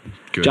 But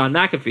good. John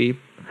McAfee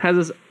has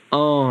his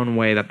own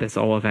way that this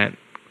whole event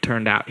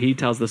turned out. He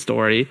tells the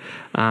story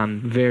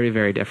very,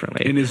 very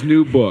differently. In his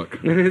new book.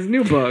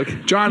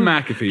 John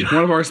McAfee,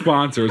 one of our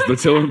sponsors, the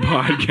Tillin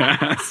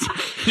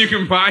Podcast. You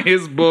can buy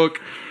his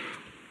book,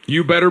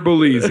 You Better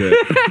Believe It.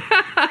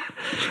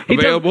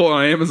 Available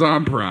on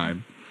Amazon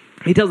Prime.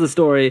 He tells the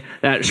story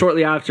that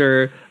shortly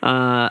after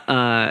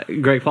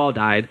Greg Fall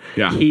died,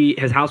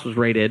 his house was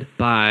raided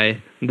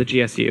by the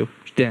GSU.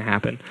 Didn't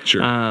happen.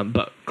 Sure.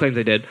 But claims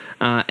they did.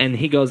 And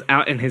he goes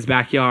out in his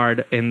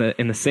backyard in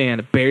the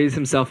sand, buries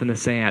himself in the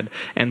sand,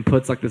 and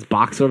puts like this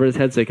box over his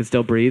head so he can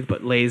still breathe,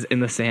 but lays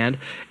in the sand.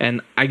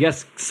 And I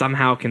guess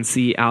somehow can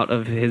see out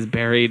of his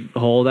buried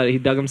hole that he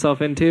dug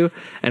himself into,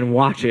 and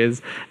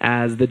watches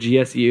as the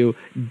GSU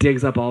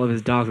digs up all of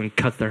his dogs and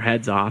cuts their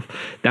heads off.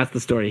 That's the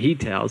story he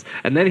tells.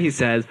 And then he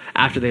says,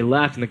 after they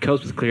left and the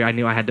coast was clear, I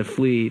knew I had to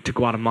flee to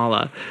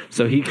Guatemala.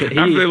 So after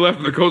they left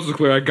and the coast was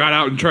clear, I got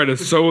out and tried to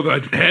sew the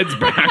heads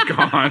back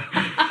on.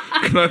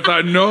 Because I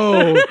thought,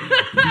 no.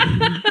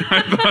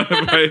 I thought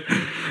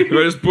if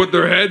I just put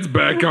their heads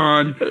back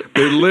on,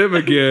 they live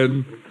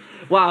again.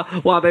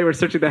 While they were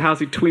searching the house,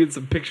 he tweeted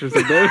some pictures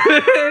of them.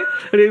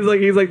 And he's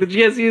like, the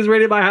GSU is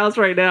raiding my house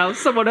right now.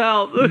 Someone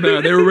help.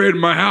 No, they were raiding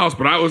my house,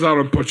 but I was out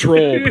on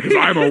patrol because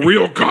I'm a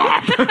real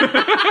cop.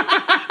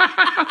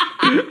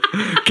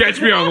 Catch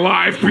me on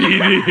live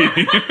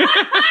PD.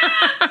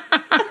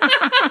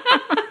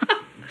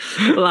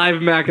 Live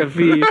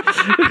McAfee.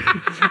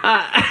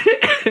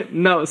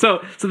 No,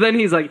 so then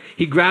he's like,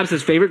 he grabs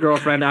his favorite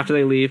girlfriend after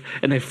they leave,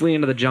 and they flee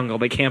into the jungle.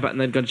 They camp out in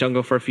the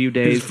jungle for a few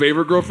days. His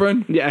favorite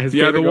girlfriend? Yeah, his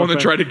favorite girlfriend. The one that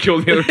tried to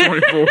kill the other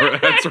 24.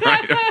 That's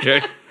right.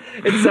 Okay.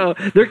 And so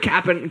they're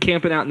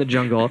camping out in the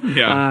jungle.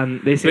 Yeah.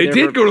 They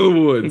did go to the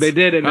woods. They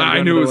did.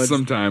 I knew it was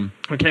sometime.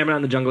 They're camping out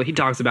in the jungle. He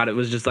talks about it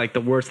was just like the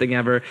worst thing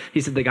ever.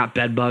 He said they got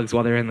bed bugs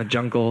while they're in the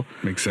jungle.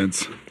 Makes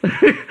sense.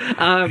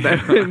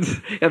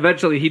 And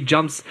eventually he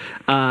jumps.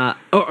 No.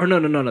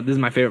 This is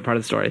my favorite part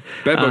of the story.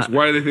 Bed bugs.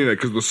 Why do they think that?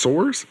 Because of the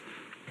sores?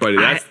 Buddy,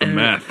 that's the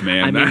meth,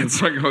 man. I mean,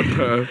 that's like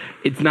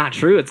it's not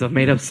true. It's a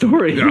made-up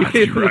story. Yeah,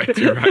 you're right.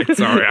 You're right.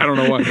 Sorry, I don't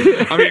know what.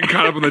 I'm getting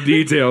caught up in the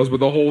details, but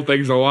the whole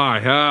thing's a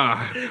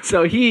lie.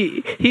 So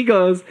he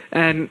goes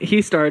and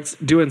he starts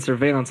doing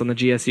surveillance on the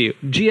GSU.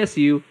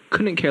 GSU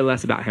couldn't care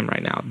less about him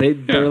right now.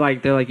 They're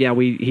like, yeah,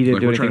 he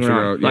didn't do anything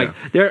wrong. Like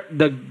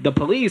the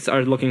police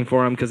are looking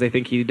for him because they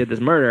think he did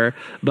this murder,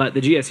 but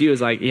the GSU is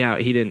like, yeah,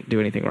 he didn't do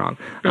anything wrong.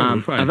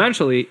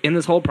 Eventually, in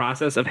this whole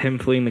process of him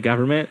fleeing the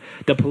government,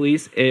 the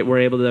police were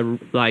able to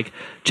like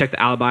check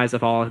the alibis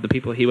of all of the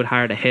people he would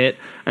hire to hit,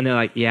 and they're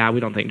like, yeah, we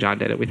don't think John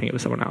did it. We think it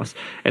was someone else.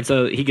 And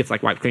so he gets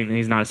like wiped clean, and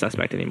he's not a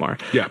suspect anymore.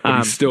 Yeah,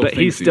 but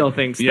he still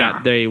thinks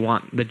that they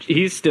want.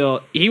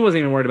 He wasn't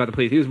even worried about the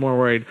police. He was more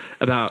worried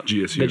about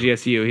the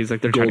GSU. He's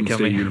like, they're trying to kill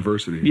State me.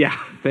 University.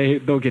 Yeah,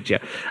 they'll get you.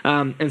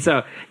 And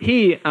so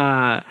he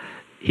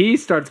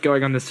starts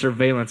going on this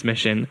surveillance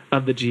mission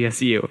of the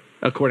GSU,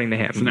 according to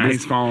him. So now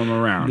he's following them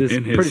around.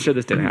 Pretty sure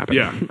this didn't happen.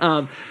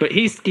 Yeah. But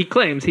he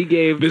claims he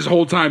gave... This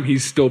whole time,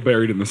 he's still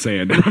buried in the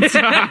sand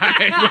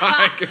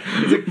outside.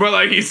 But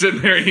like, he's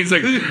sitting there, and he's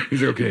like,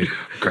 okay,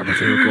 grab my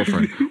favorite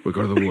girlfriend. We'll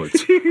go to the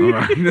woods. All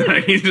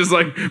right. He's just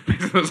like,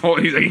 he's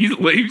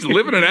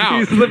living it out.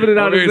 He's living it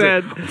out in his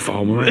head. Like,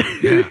 follow him around.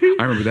 Yeah,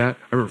 I remember that.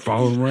 I remember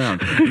following him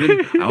around. And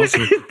then I also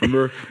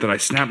remember that I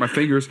snapped my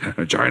fingers, and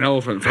a giant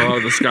elephant fell out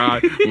of the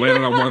sky,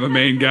 landed on one of the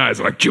main guys,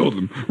 and I killed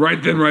him.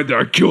 Right then, right there,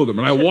 I killed him.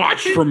 And I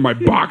watched from my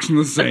box in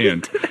the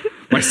sand.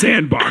 My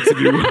sandbox, if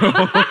you will.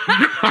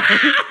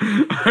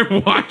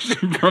 I watched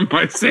him from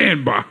my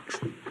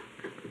sandbox.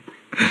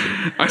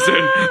 I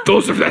said,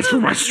 that's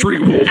for my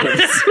street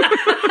wolves.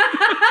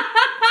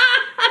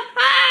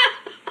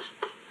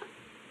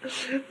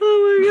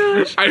 Oh my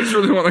gosh. I just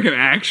really want like an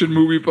action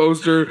movie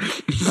poster.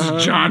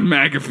 John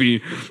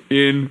McAfee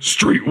in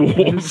Street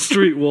Wolves.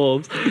 Street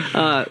Wolves.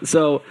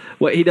 So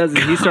what he does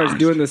is he starts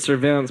doing this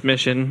surveillance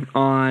mission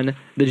on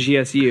the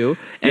GSU,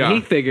 and he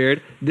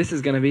figured this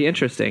is going to be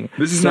interesting.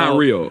 This is not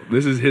real.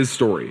 This is his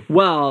story.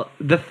 Well,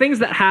 the things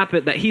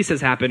that he says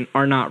happen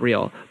are not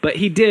real, but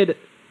he did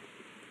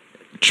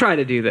try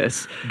to do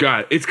this.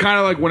 God, it's kind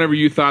of like whenever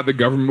you thought the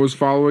government was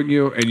following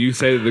you, and you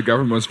say that the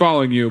government was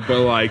following you,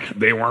 but like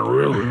they weren't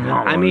really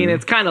following I mean,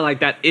 it's kind of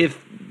like that.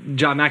 If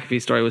John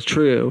McAfee's story was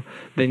true,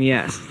 then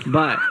yes,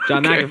 but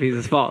John McAfee's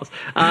is false.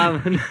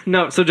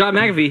 No, so John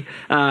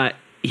McAfee,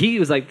 he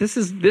was like, this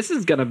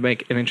is gonna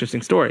make an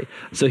interesting story.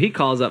 So he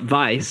calls up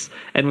Vice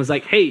and was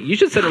like, hey, you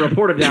should send a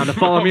reporter down to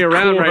follow me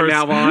around right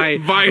now while I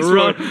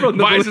run from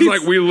the Vice police. is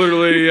like, we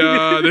literally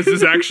this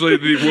is actually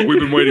what we've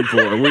been waiting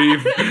for.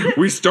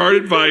 We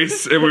started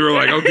Vice and we were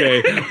like,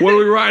 okay, what do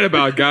we write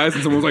about, guys?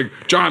 And someone was like,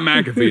 John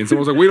McAfee, and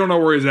someone was like, we don't know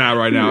where he's at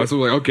right now. So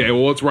we're like, okay,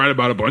 well, let's write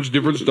about a bunch of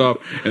different stuff.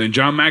 And then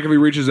John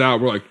McAfee reaches out.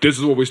 We're like, this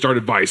is what we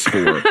started Vice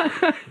for.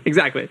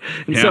 Exactly.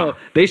 And so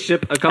they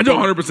ship a couple.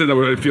 I know 100% that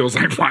what it feels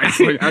like Vice.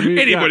 Like, I mean,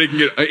 anybody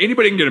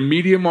can get a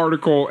Medium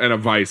article and a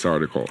Vice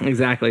article.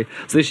 Exactly.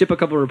 So they ship a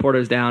couple of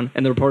reporters down,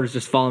 and the reporters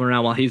just follow him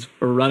around while he's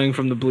running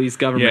from the police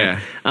government.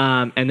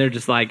 Yeah. And they're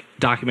just like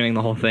documenting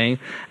the whole thing.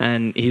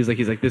 And he's like,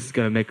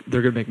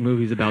 they're gonna make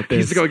movies about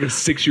this. He's like a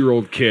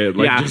 6-year-old kid,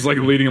 like just like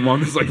leading him on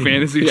this like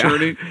fantasy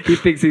journey. He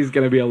thinks he's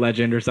gonna be a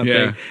legend or something.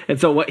 Yeah. And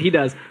so what he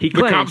does, the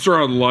cops are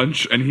on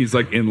lunch, and he's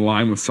like in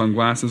line with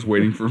sunglasses,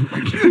 waiting for.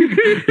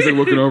 He's like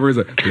looking over. He's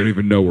like, they don't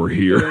even know we're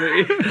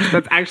here.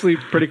 That's actually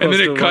pretty close.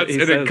 And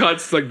then it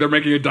cuts like they're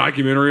making a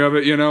documentary of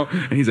it, you know.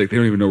 And he's like, they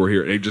don't even know we're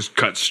here. And it just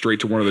cuts straight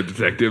to one of the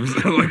detectives.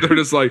 Like they're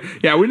just like,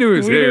 yeah, we knew he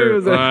was here. Knew he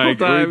was there the whole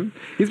time.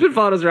 He's been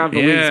following us around for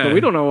weeks, but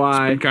we don't know why.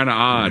 It's been kind of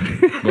odd,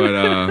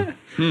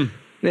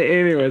 but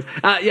anyways,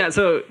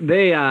 So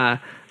they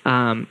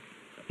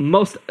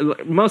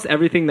most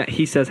everything that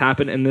he says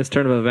happened in this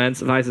turn of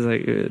events, Vice is like,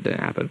 it didn't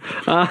happen.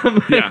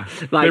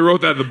 Like, they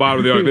wrote that at the bottom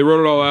of the article. They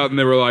wrote it all out, and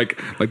they were like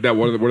that.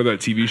 Whatever that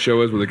TV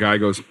show is, where the guy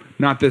goes,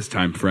 "Not this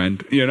time,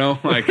 friend." You know,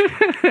 like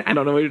I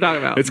don't know what you're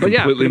talking about. It's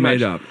completely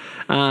made up.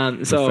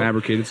 So a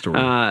fabricated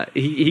story.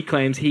 He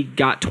claims he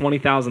got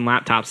 20,000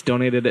 laptops,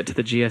 donated it to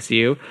the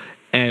GSU.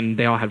 And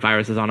they all had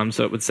viruses on them,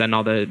 so it would send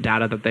all the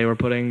data that they were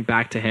putting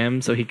back to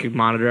him, so he could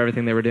monitor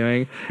everything they were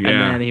doing. Yeah.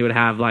 And then he would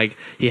have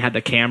he had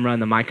the camera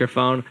and the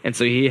microphone, and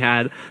so he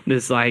had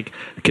this like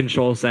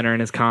control center in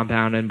his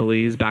compound in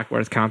Belize, back where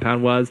his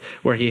compound was,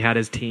 where he had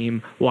his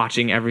team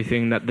watching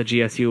everything that the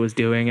GSU was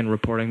doing and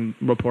reporting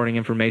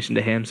information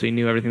to him, so he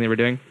knew everything they were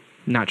doing.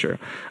 Not true.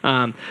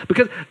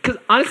 Because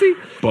honestly...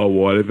 But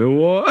what if it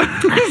was?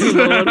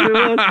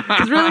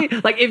 Because really,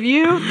 like, if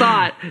you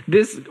thought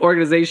this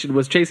organization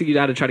was chasing you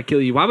down to try to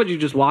kill you, why would you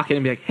just walk in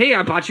and be like, hey,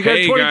 I bought you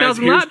guys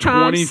 20,000 laptops.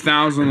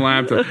 20,000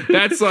 laptops.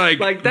 That's like...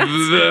 that's...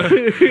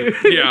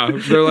 yeah.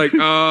 They're like,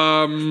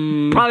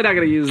 probably not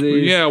going to use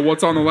these. Yeah,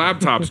 what's on the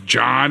laptops?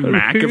 John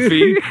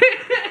McAfee?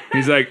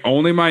 He's like,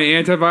 only my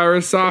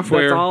antivirus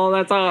software. That's all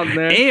that's on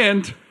there.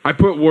 And I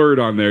put Word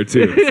on there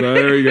too. So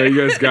there you go.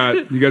 You guys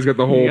got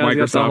the whole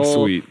Microsoft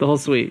suite. The whole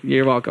suite.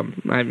 You're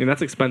welcome. I mean,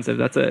 that's expensive.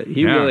 That's a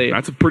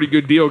a pretty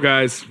good deal,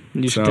 guys.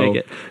 You should take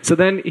it. So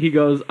then he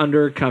goes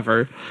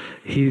undercover.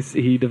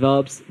 He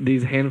develops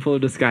these handful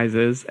of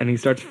disguises, and he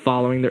starts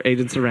following their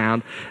agents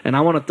around. And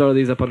I want to throw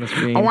these up on the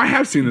screen. Oh, I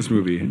have seen this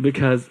movie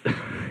because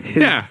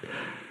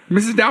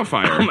Mrs.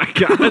 Doubtfire. Oh my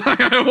god,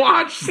 I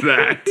watched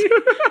that.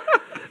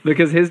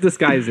 Because his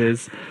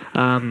disguises,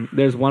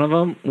 there's one of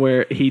them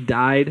where he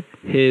dyed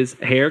his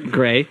hair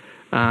gray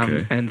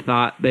and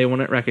thought they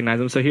wouldn't recognize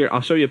him. So here,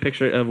 I'll show you a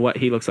picture of what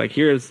he looks like.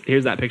 Here's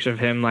that picture of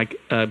him like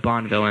a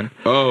Bond villain.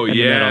 Oh,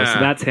 yeah. So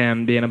that's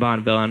him being a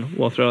Bond villain.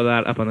 We'll throw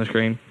that up on the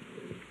screen.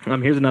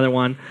 Here's another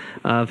one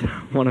of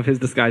one of his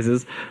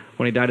disguises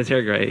when he dyed his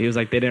hair gray. He was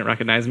like, they didn't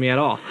recognize me at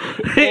all.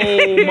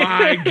 Oh,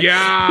 my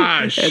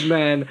gosh. And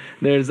then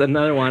there's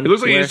another one. It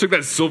looks like he just took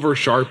that silver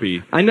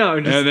Sharpie. I know.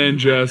 And then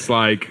just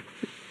like...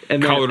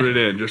 and colored it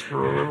in. Just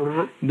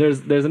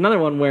there's another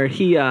one where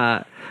he's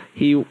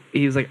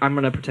like, I'm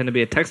gonna pretend to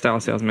be a textile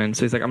salesman.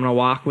 So he's like, I'm gonna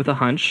walk with a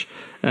hunch,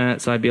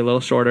 so I'd be a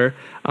little shorter.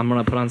 I'm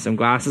gonna put on some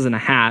glasses and a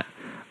hat,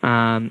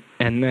 and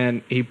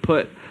then he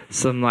put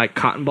some like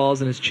cotton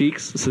balls in his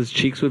cheeks, so his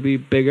cheeks would be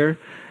bigger.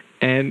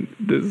 And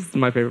this is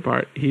my favorite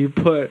part. He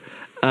put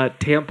a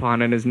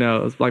tampon in his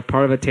nose, like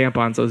part of a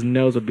tampon, so his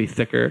nose would be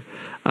thicker.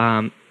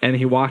 And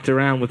he walked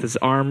around with his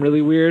arm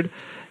really weird.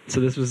 So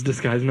this was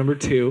disguise number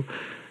 2.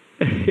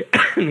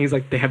 And he's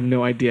like, they have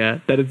no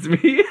idea that it's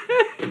me.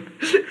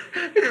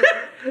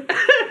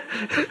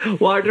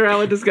 Walked around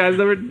with disguise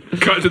number...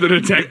 Cut to the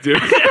detective.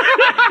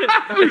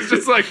 It's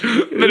just like,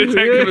 the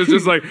detective is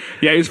just like,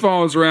 yeah, he's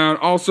following us around.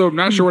 Also,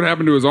 not sure what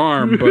happened to his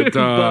arm, but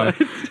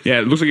yeah,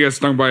 it looks like he got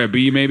stung by a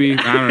bee, maybe.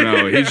 I don't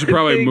know. He should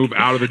probably move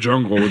out of the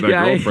jungle with that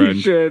girlfriend.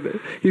 He should.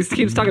 He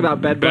keeps talking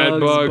about bed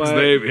bugs.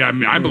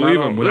 I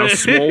believe him with how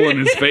swollen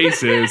his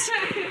face is.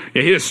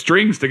 Yeah, he had a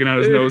string sticking out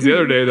his nose the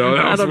other day, though.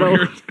 That was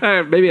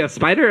weird. Maybe a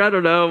spider? I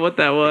don't know what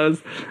that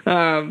was.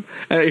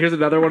 Here's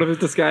another one of his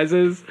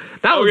disguises.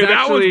 That was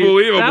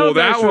believable.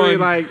 That one,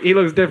 like, he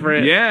looks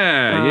different.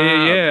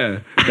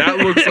 Yeah. That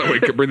looks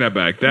like... Wait, bring that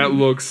back. That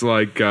looks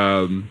like...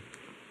 I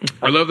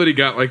love that he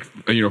got, like,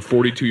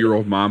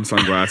 42-year-old mom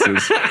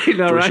sunglasses. I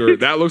know, for right? sure.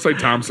 That looks like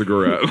Tom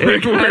Segura.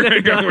 Like,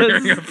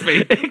 wearing a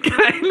fake... It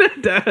kind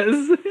of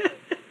does.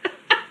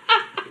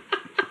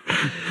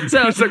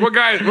 So it's like,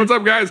 what's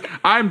up, guys?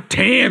 I'm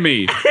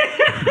Tammy.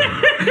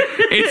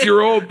 It's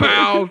your old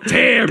pal,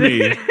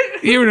 Tammy.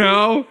 You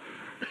know?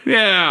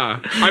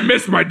 Yeah. I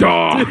miss my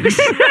dogs.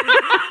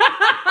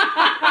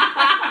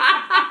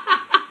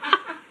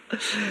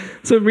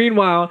 So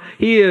meanwhile,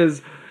 he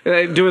is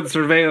doing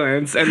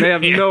surveillance, and they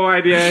have no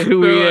idea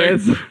who he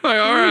is. Like,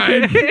 all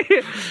right.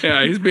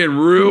 Yeah, he's being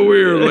real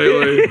weird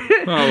lately.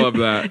 I love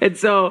that. And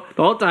so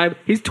the whole time,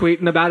 he's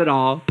tweeting about it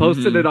all,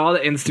 posting it all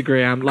to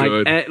Instagram,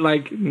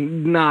 like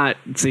not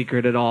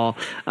secret at all.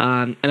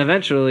 And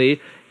eventually,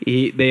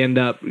 they end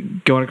up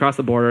going across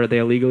the border. They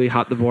illegally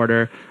hop the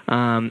border.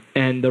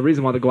 And the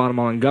reason why the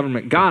Guatemalan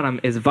government got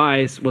him is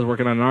Vice was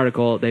working on an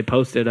article. They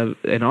posted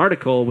an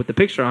article with the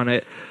picture on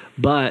it,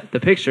 but the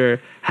picture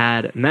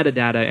had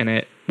metadata in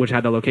it, which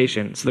had the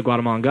location. So the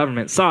Guatemalan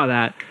government saw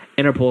that.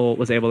 Interpol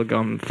was able to go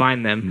and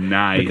find them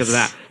because of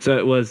that. So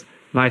it was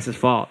Vice's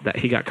fault that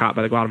he got caught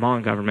by the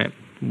Guatemalan government,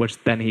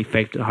 which then he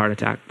faked a heart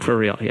attack for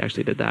real. He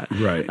actually did that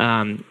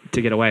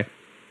to get away.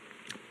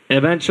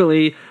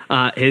 Eventually,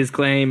 his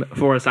claim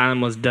for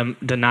asylum was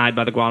denied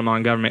by the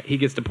Guatemalan government. He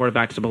gets deported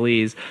back to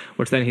Belize,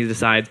 which then he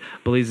decides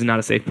Belize is not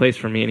a safe place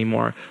for me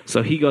anymore.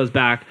 So he goes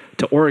back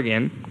to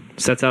Oregon,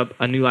 sets up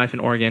a new life in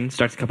Oregon,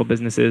 starts a couple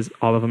businesses.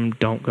 All of them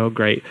don't go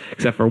great,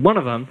 except for one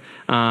of them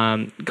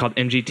called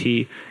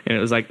MGT, and it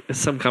was like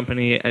some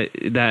company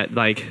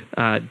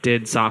that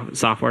did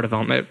software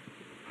development,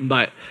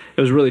 but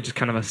it was really just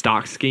kind of a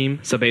stock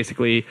scheme. So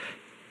basically,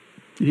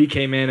 he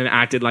came in and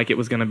acted like it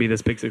was going to be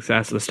this big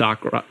success. The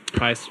stock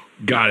price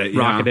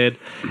rocketed,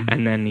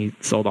 and then he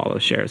sold all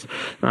those shares.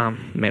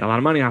 Made a lot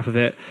of money off of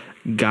it.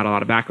 Got a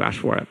lot of backlash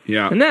for it.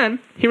 Yeah. And then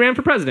he ran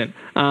for president.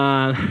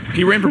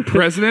 He ran for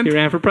president? He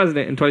ran for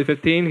president in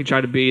 2015. He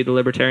tried to be the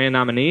Libertarian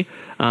nominee.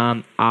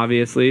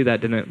 Obviously,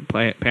 that didn't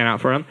pan out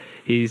for him.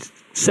 He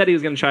said he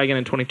was going to try again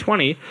in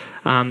 2020.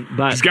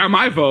 But he's got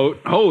my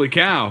vote. Holy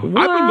cow. Well,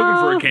 I've been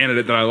looking for a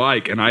candidate that I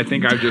like, and I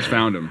think I've just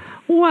found him.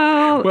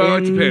 Well,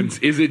 it depends.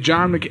 Is it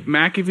John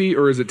McAfee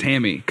or is it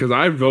Tammy? Because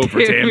I vote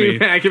for Tammy.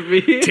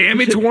 McAfee.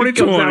 Tammy 2020.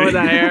 Comes out with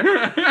that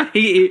hair.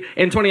 He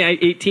in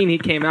 2018 he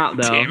came out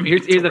though. Tammy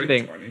here's the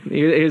thing.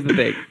 Here's the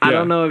thing. I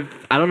don't know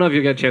if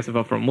you'll get a chance to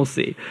vote for him. We'll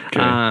see.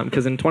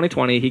 Because in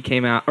 2020 he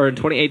came out, or in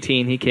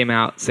 2018 he came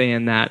out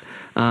saying that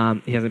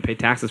he hasn't paid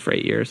taxes for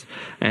 8 years,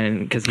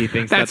 and because he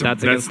thinks that's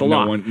against the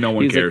law. No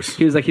one cares.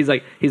 He's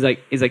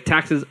like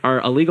taxes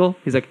are illegal.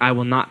 He's like, I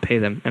will not pay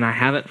them, and I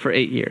haven't for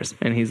 8 years.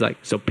 And he's like,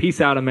 so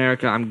peace out,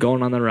 America. I'm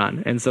going on the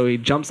run. And so he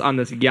jumps on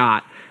this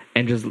yacht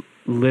and just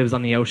lives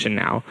on the ocean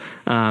now,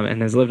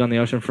 and has lived on the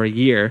ocean for a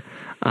year,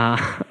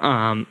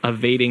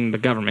 evading the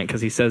government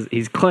because he says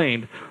he's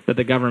claimed that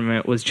the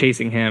government was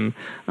chasing him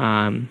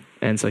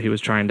and so he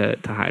was trying to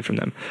hide from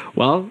them.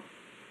 Well,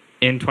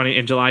 in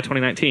July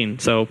 2019,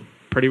 so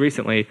pretty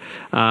recently,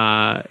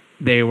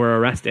 they were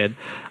arrested.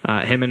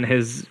 Him and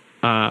his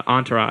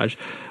entourage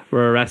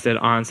were arrested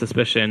on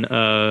suspicion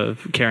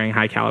of carrying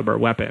high caliber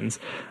weapons,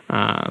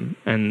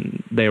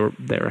 and they were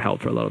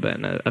held for a little bit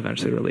and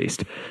eventually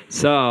released.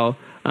 So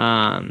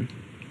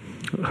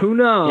who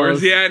knows?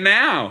 Where's he at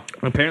now?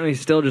 Apparently,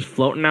 he's still just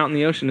floating out in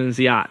the ocean in his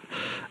yacht.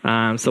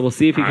 So we'll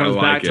see if he comes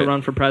back to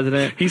run for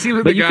president. He seems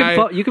like the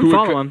guy. You can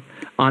follow him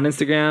on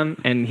Instagram,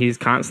 and he's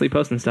constantly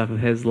posting stuff of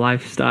his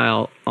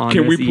lifestyle on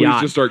Can we this please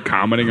yacht. just start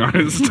commenting on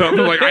his stuff?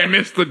 Like, I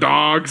miss the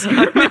dogs.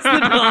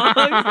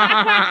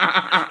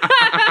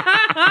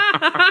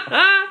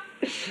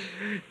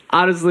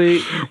 Honestly,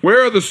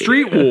 where are the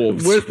street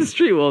wolves? Where's the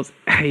street wolves?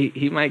 Hey,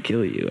 he might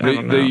kill you. I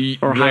don't know.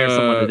 Or hire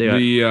someone to do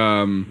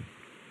it.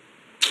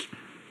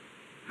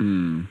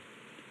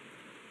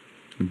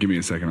 Give me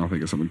a second. I'll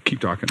think of something. Keep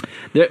talking.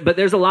 But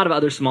there's a lot of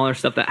other smaller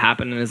stuff that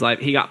happened in his life.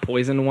 He got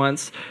poisoned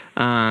once,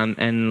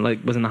 and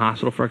like was in the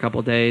hospital for a couple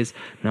of days.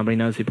 Nobody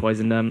knows who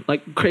poisoned him.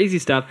 Like crazy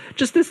stuff.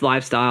 Just this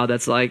lifestyle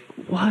that's like,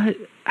 what?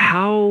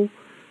 How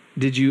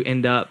did you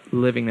end up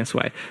living this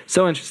way?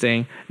 So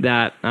interesting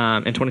that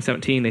in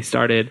 2017 they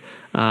started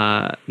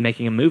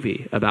making a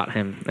movie about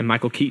him, and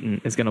Michael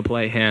Keaton is going to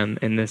play him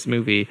in this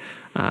movie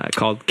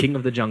called King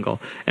of the Jungle,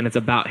 and it's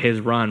about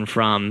his run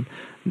from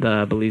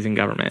the Belizean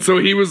government. So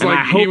he was and like,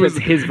 I hope it's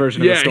his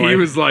version of the story. Yeah, he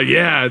was like,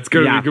 it's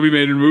gonna be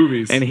made in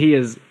movies, and he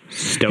is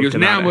stoked. He goes,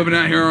 now I'm living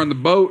out here on the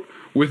boat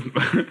with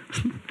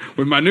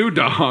with my new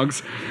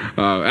dogs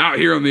out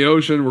here on the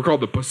ocean. We're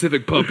called the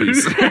Pacific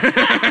Puppies.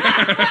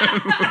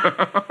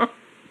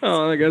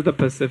 Oh, there goes the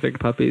Pacific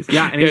Puppies.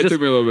 Yeah, and it took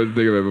me a little bit to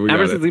think of it, but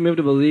ever since he moved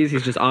to Belize,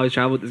 he's just always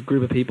traveled with this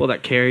group of people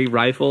that carry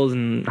rifles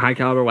and high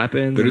caliber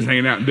weapons. They're just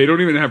hanging out. They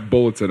don't even have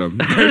bullets in them.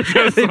 They're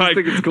just like,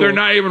 think it's cool. They're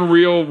not even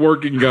real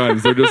working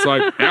guns. They're just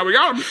like, yeah, we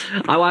got them.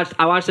 I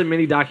watched a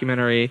mini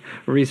documentary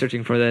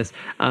researching for this,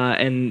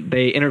 and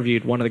they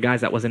interviewed one of the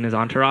guys that was in his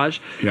entourage.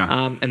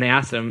 Yeah. And they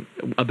asked him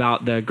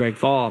about the Greg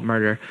Fall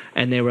murder,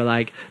 and they're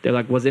like,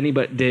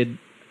 did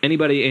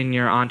anybody in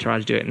your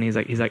entourage do it? And he's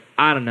like,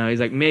 I don't know.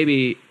 He's like,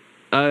 maybe.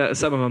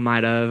 Some of them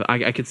might have.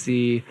 I could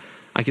see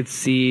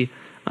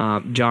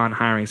John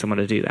hiring someone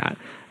to do that.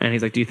 And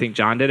he's like, do you think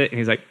John did it? And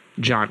he's like,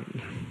 John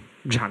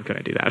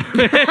couldn't do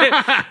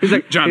that. He's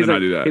like, John did not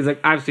do that. He's like,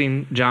 I've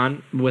seen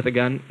John with a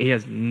gun. He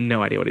has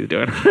no idea what he's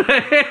doing.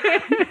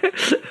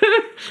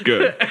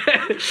 Good.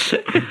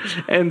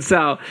 And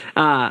so,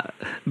 but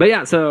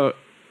yeah, so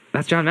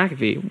that's John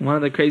McAfee, one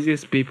of the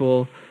craziest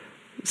people,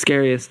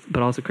 scariest,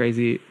 but also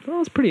crazy.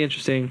 Well, it's pretty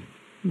interesting.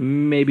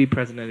 Maybe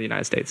president of the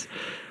United States.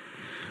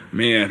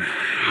 Man,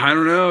 I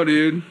don't know,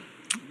 dude.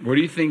 What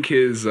do you think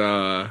his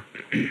if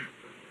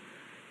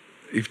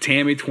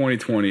Tammy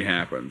 2020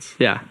 happens?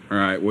 Yeah. All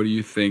right. What do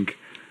you think?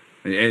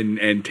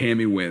 And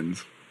Tammy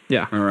wins.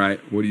 Yeah. All right.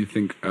 What do you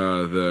think?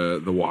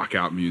 The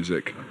walkout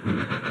music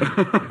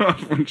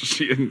when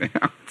she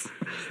announced.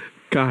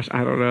 Gosh,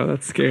 I don't know.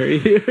 That's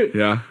scary.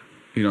 Yeah.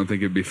 You don't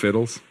think it'd be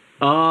fiddles?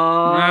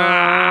 Oh,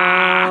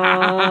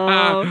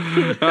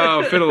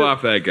 fiddle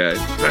off that guy.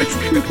 That's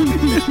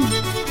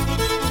good.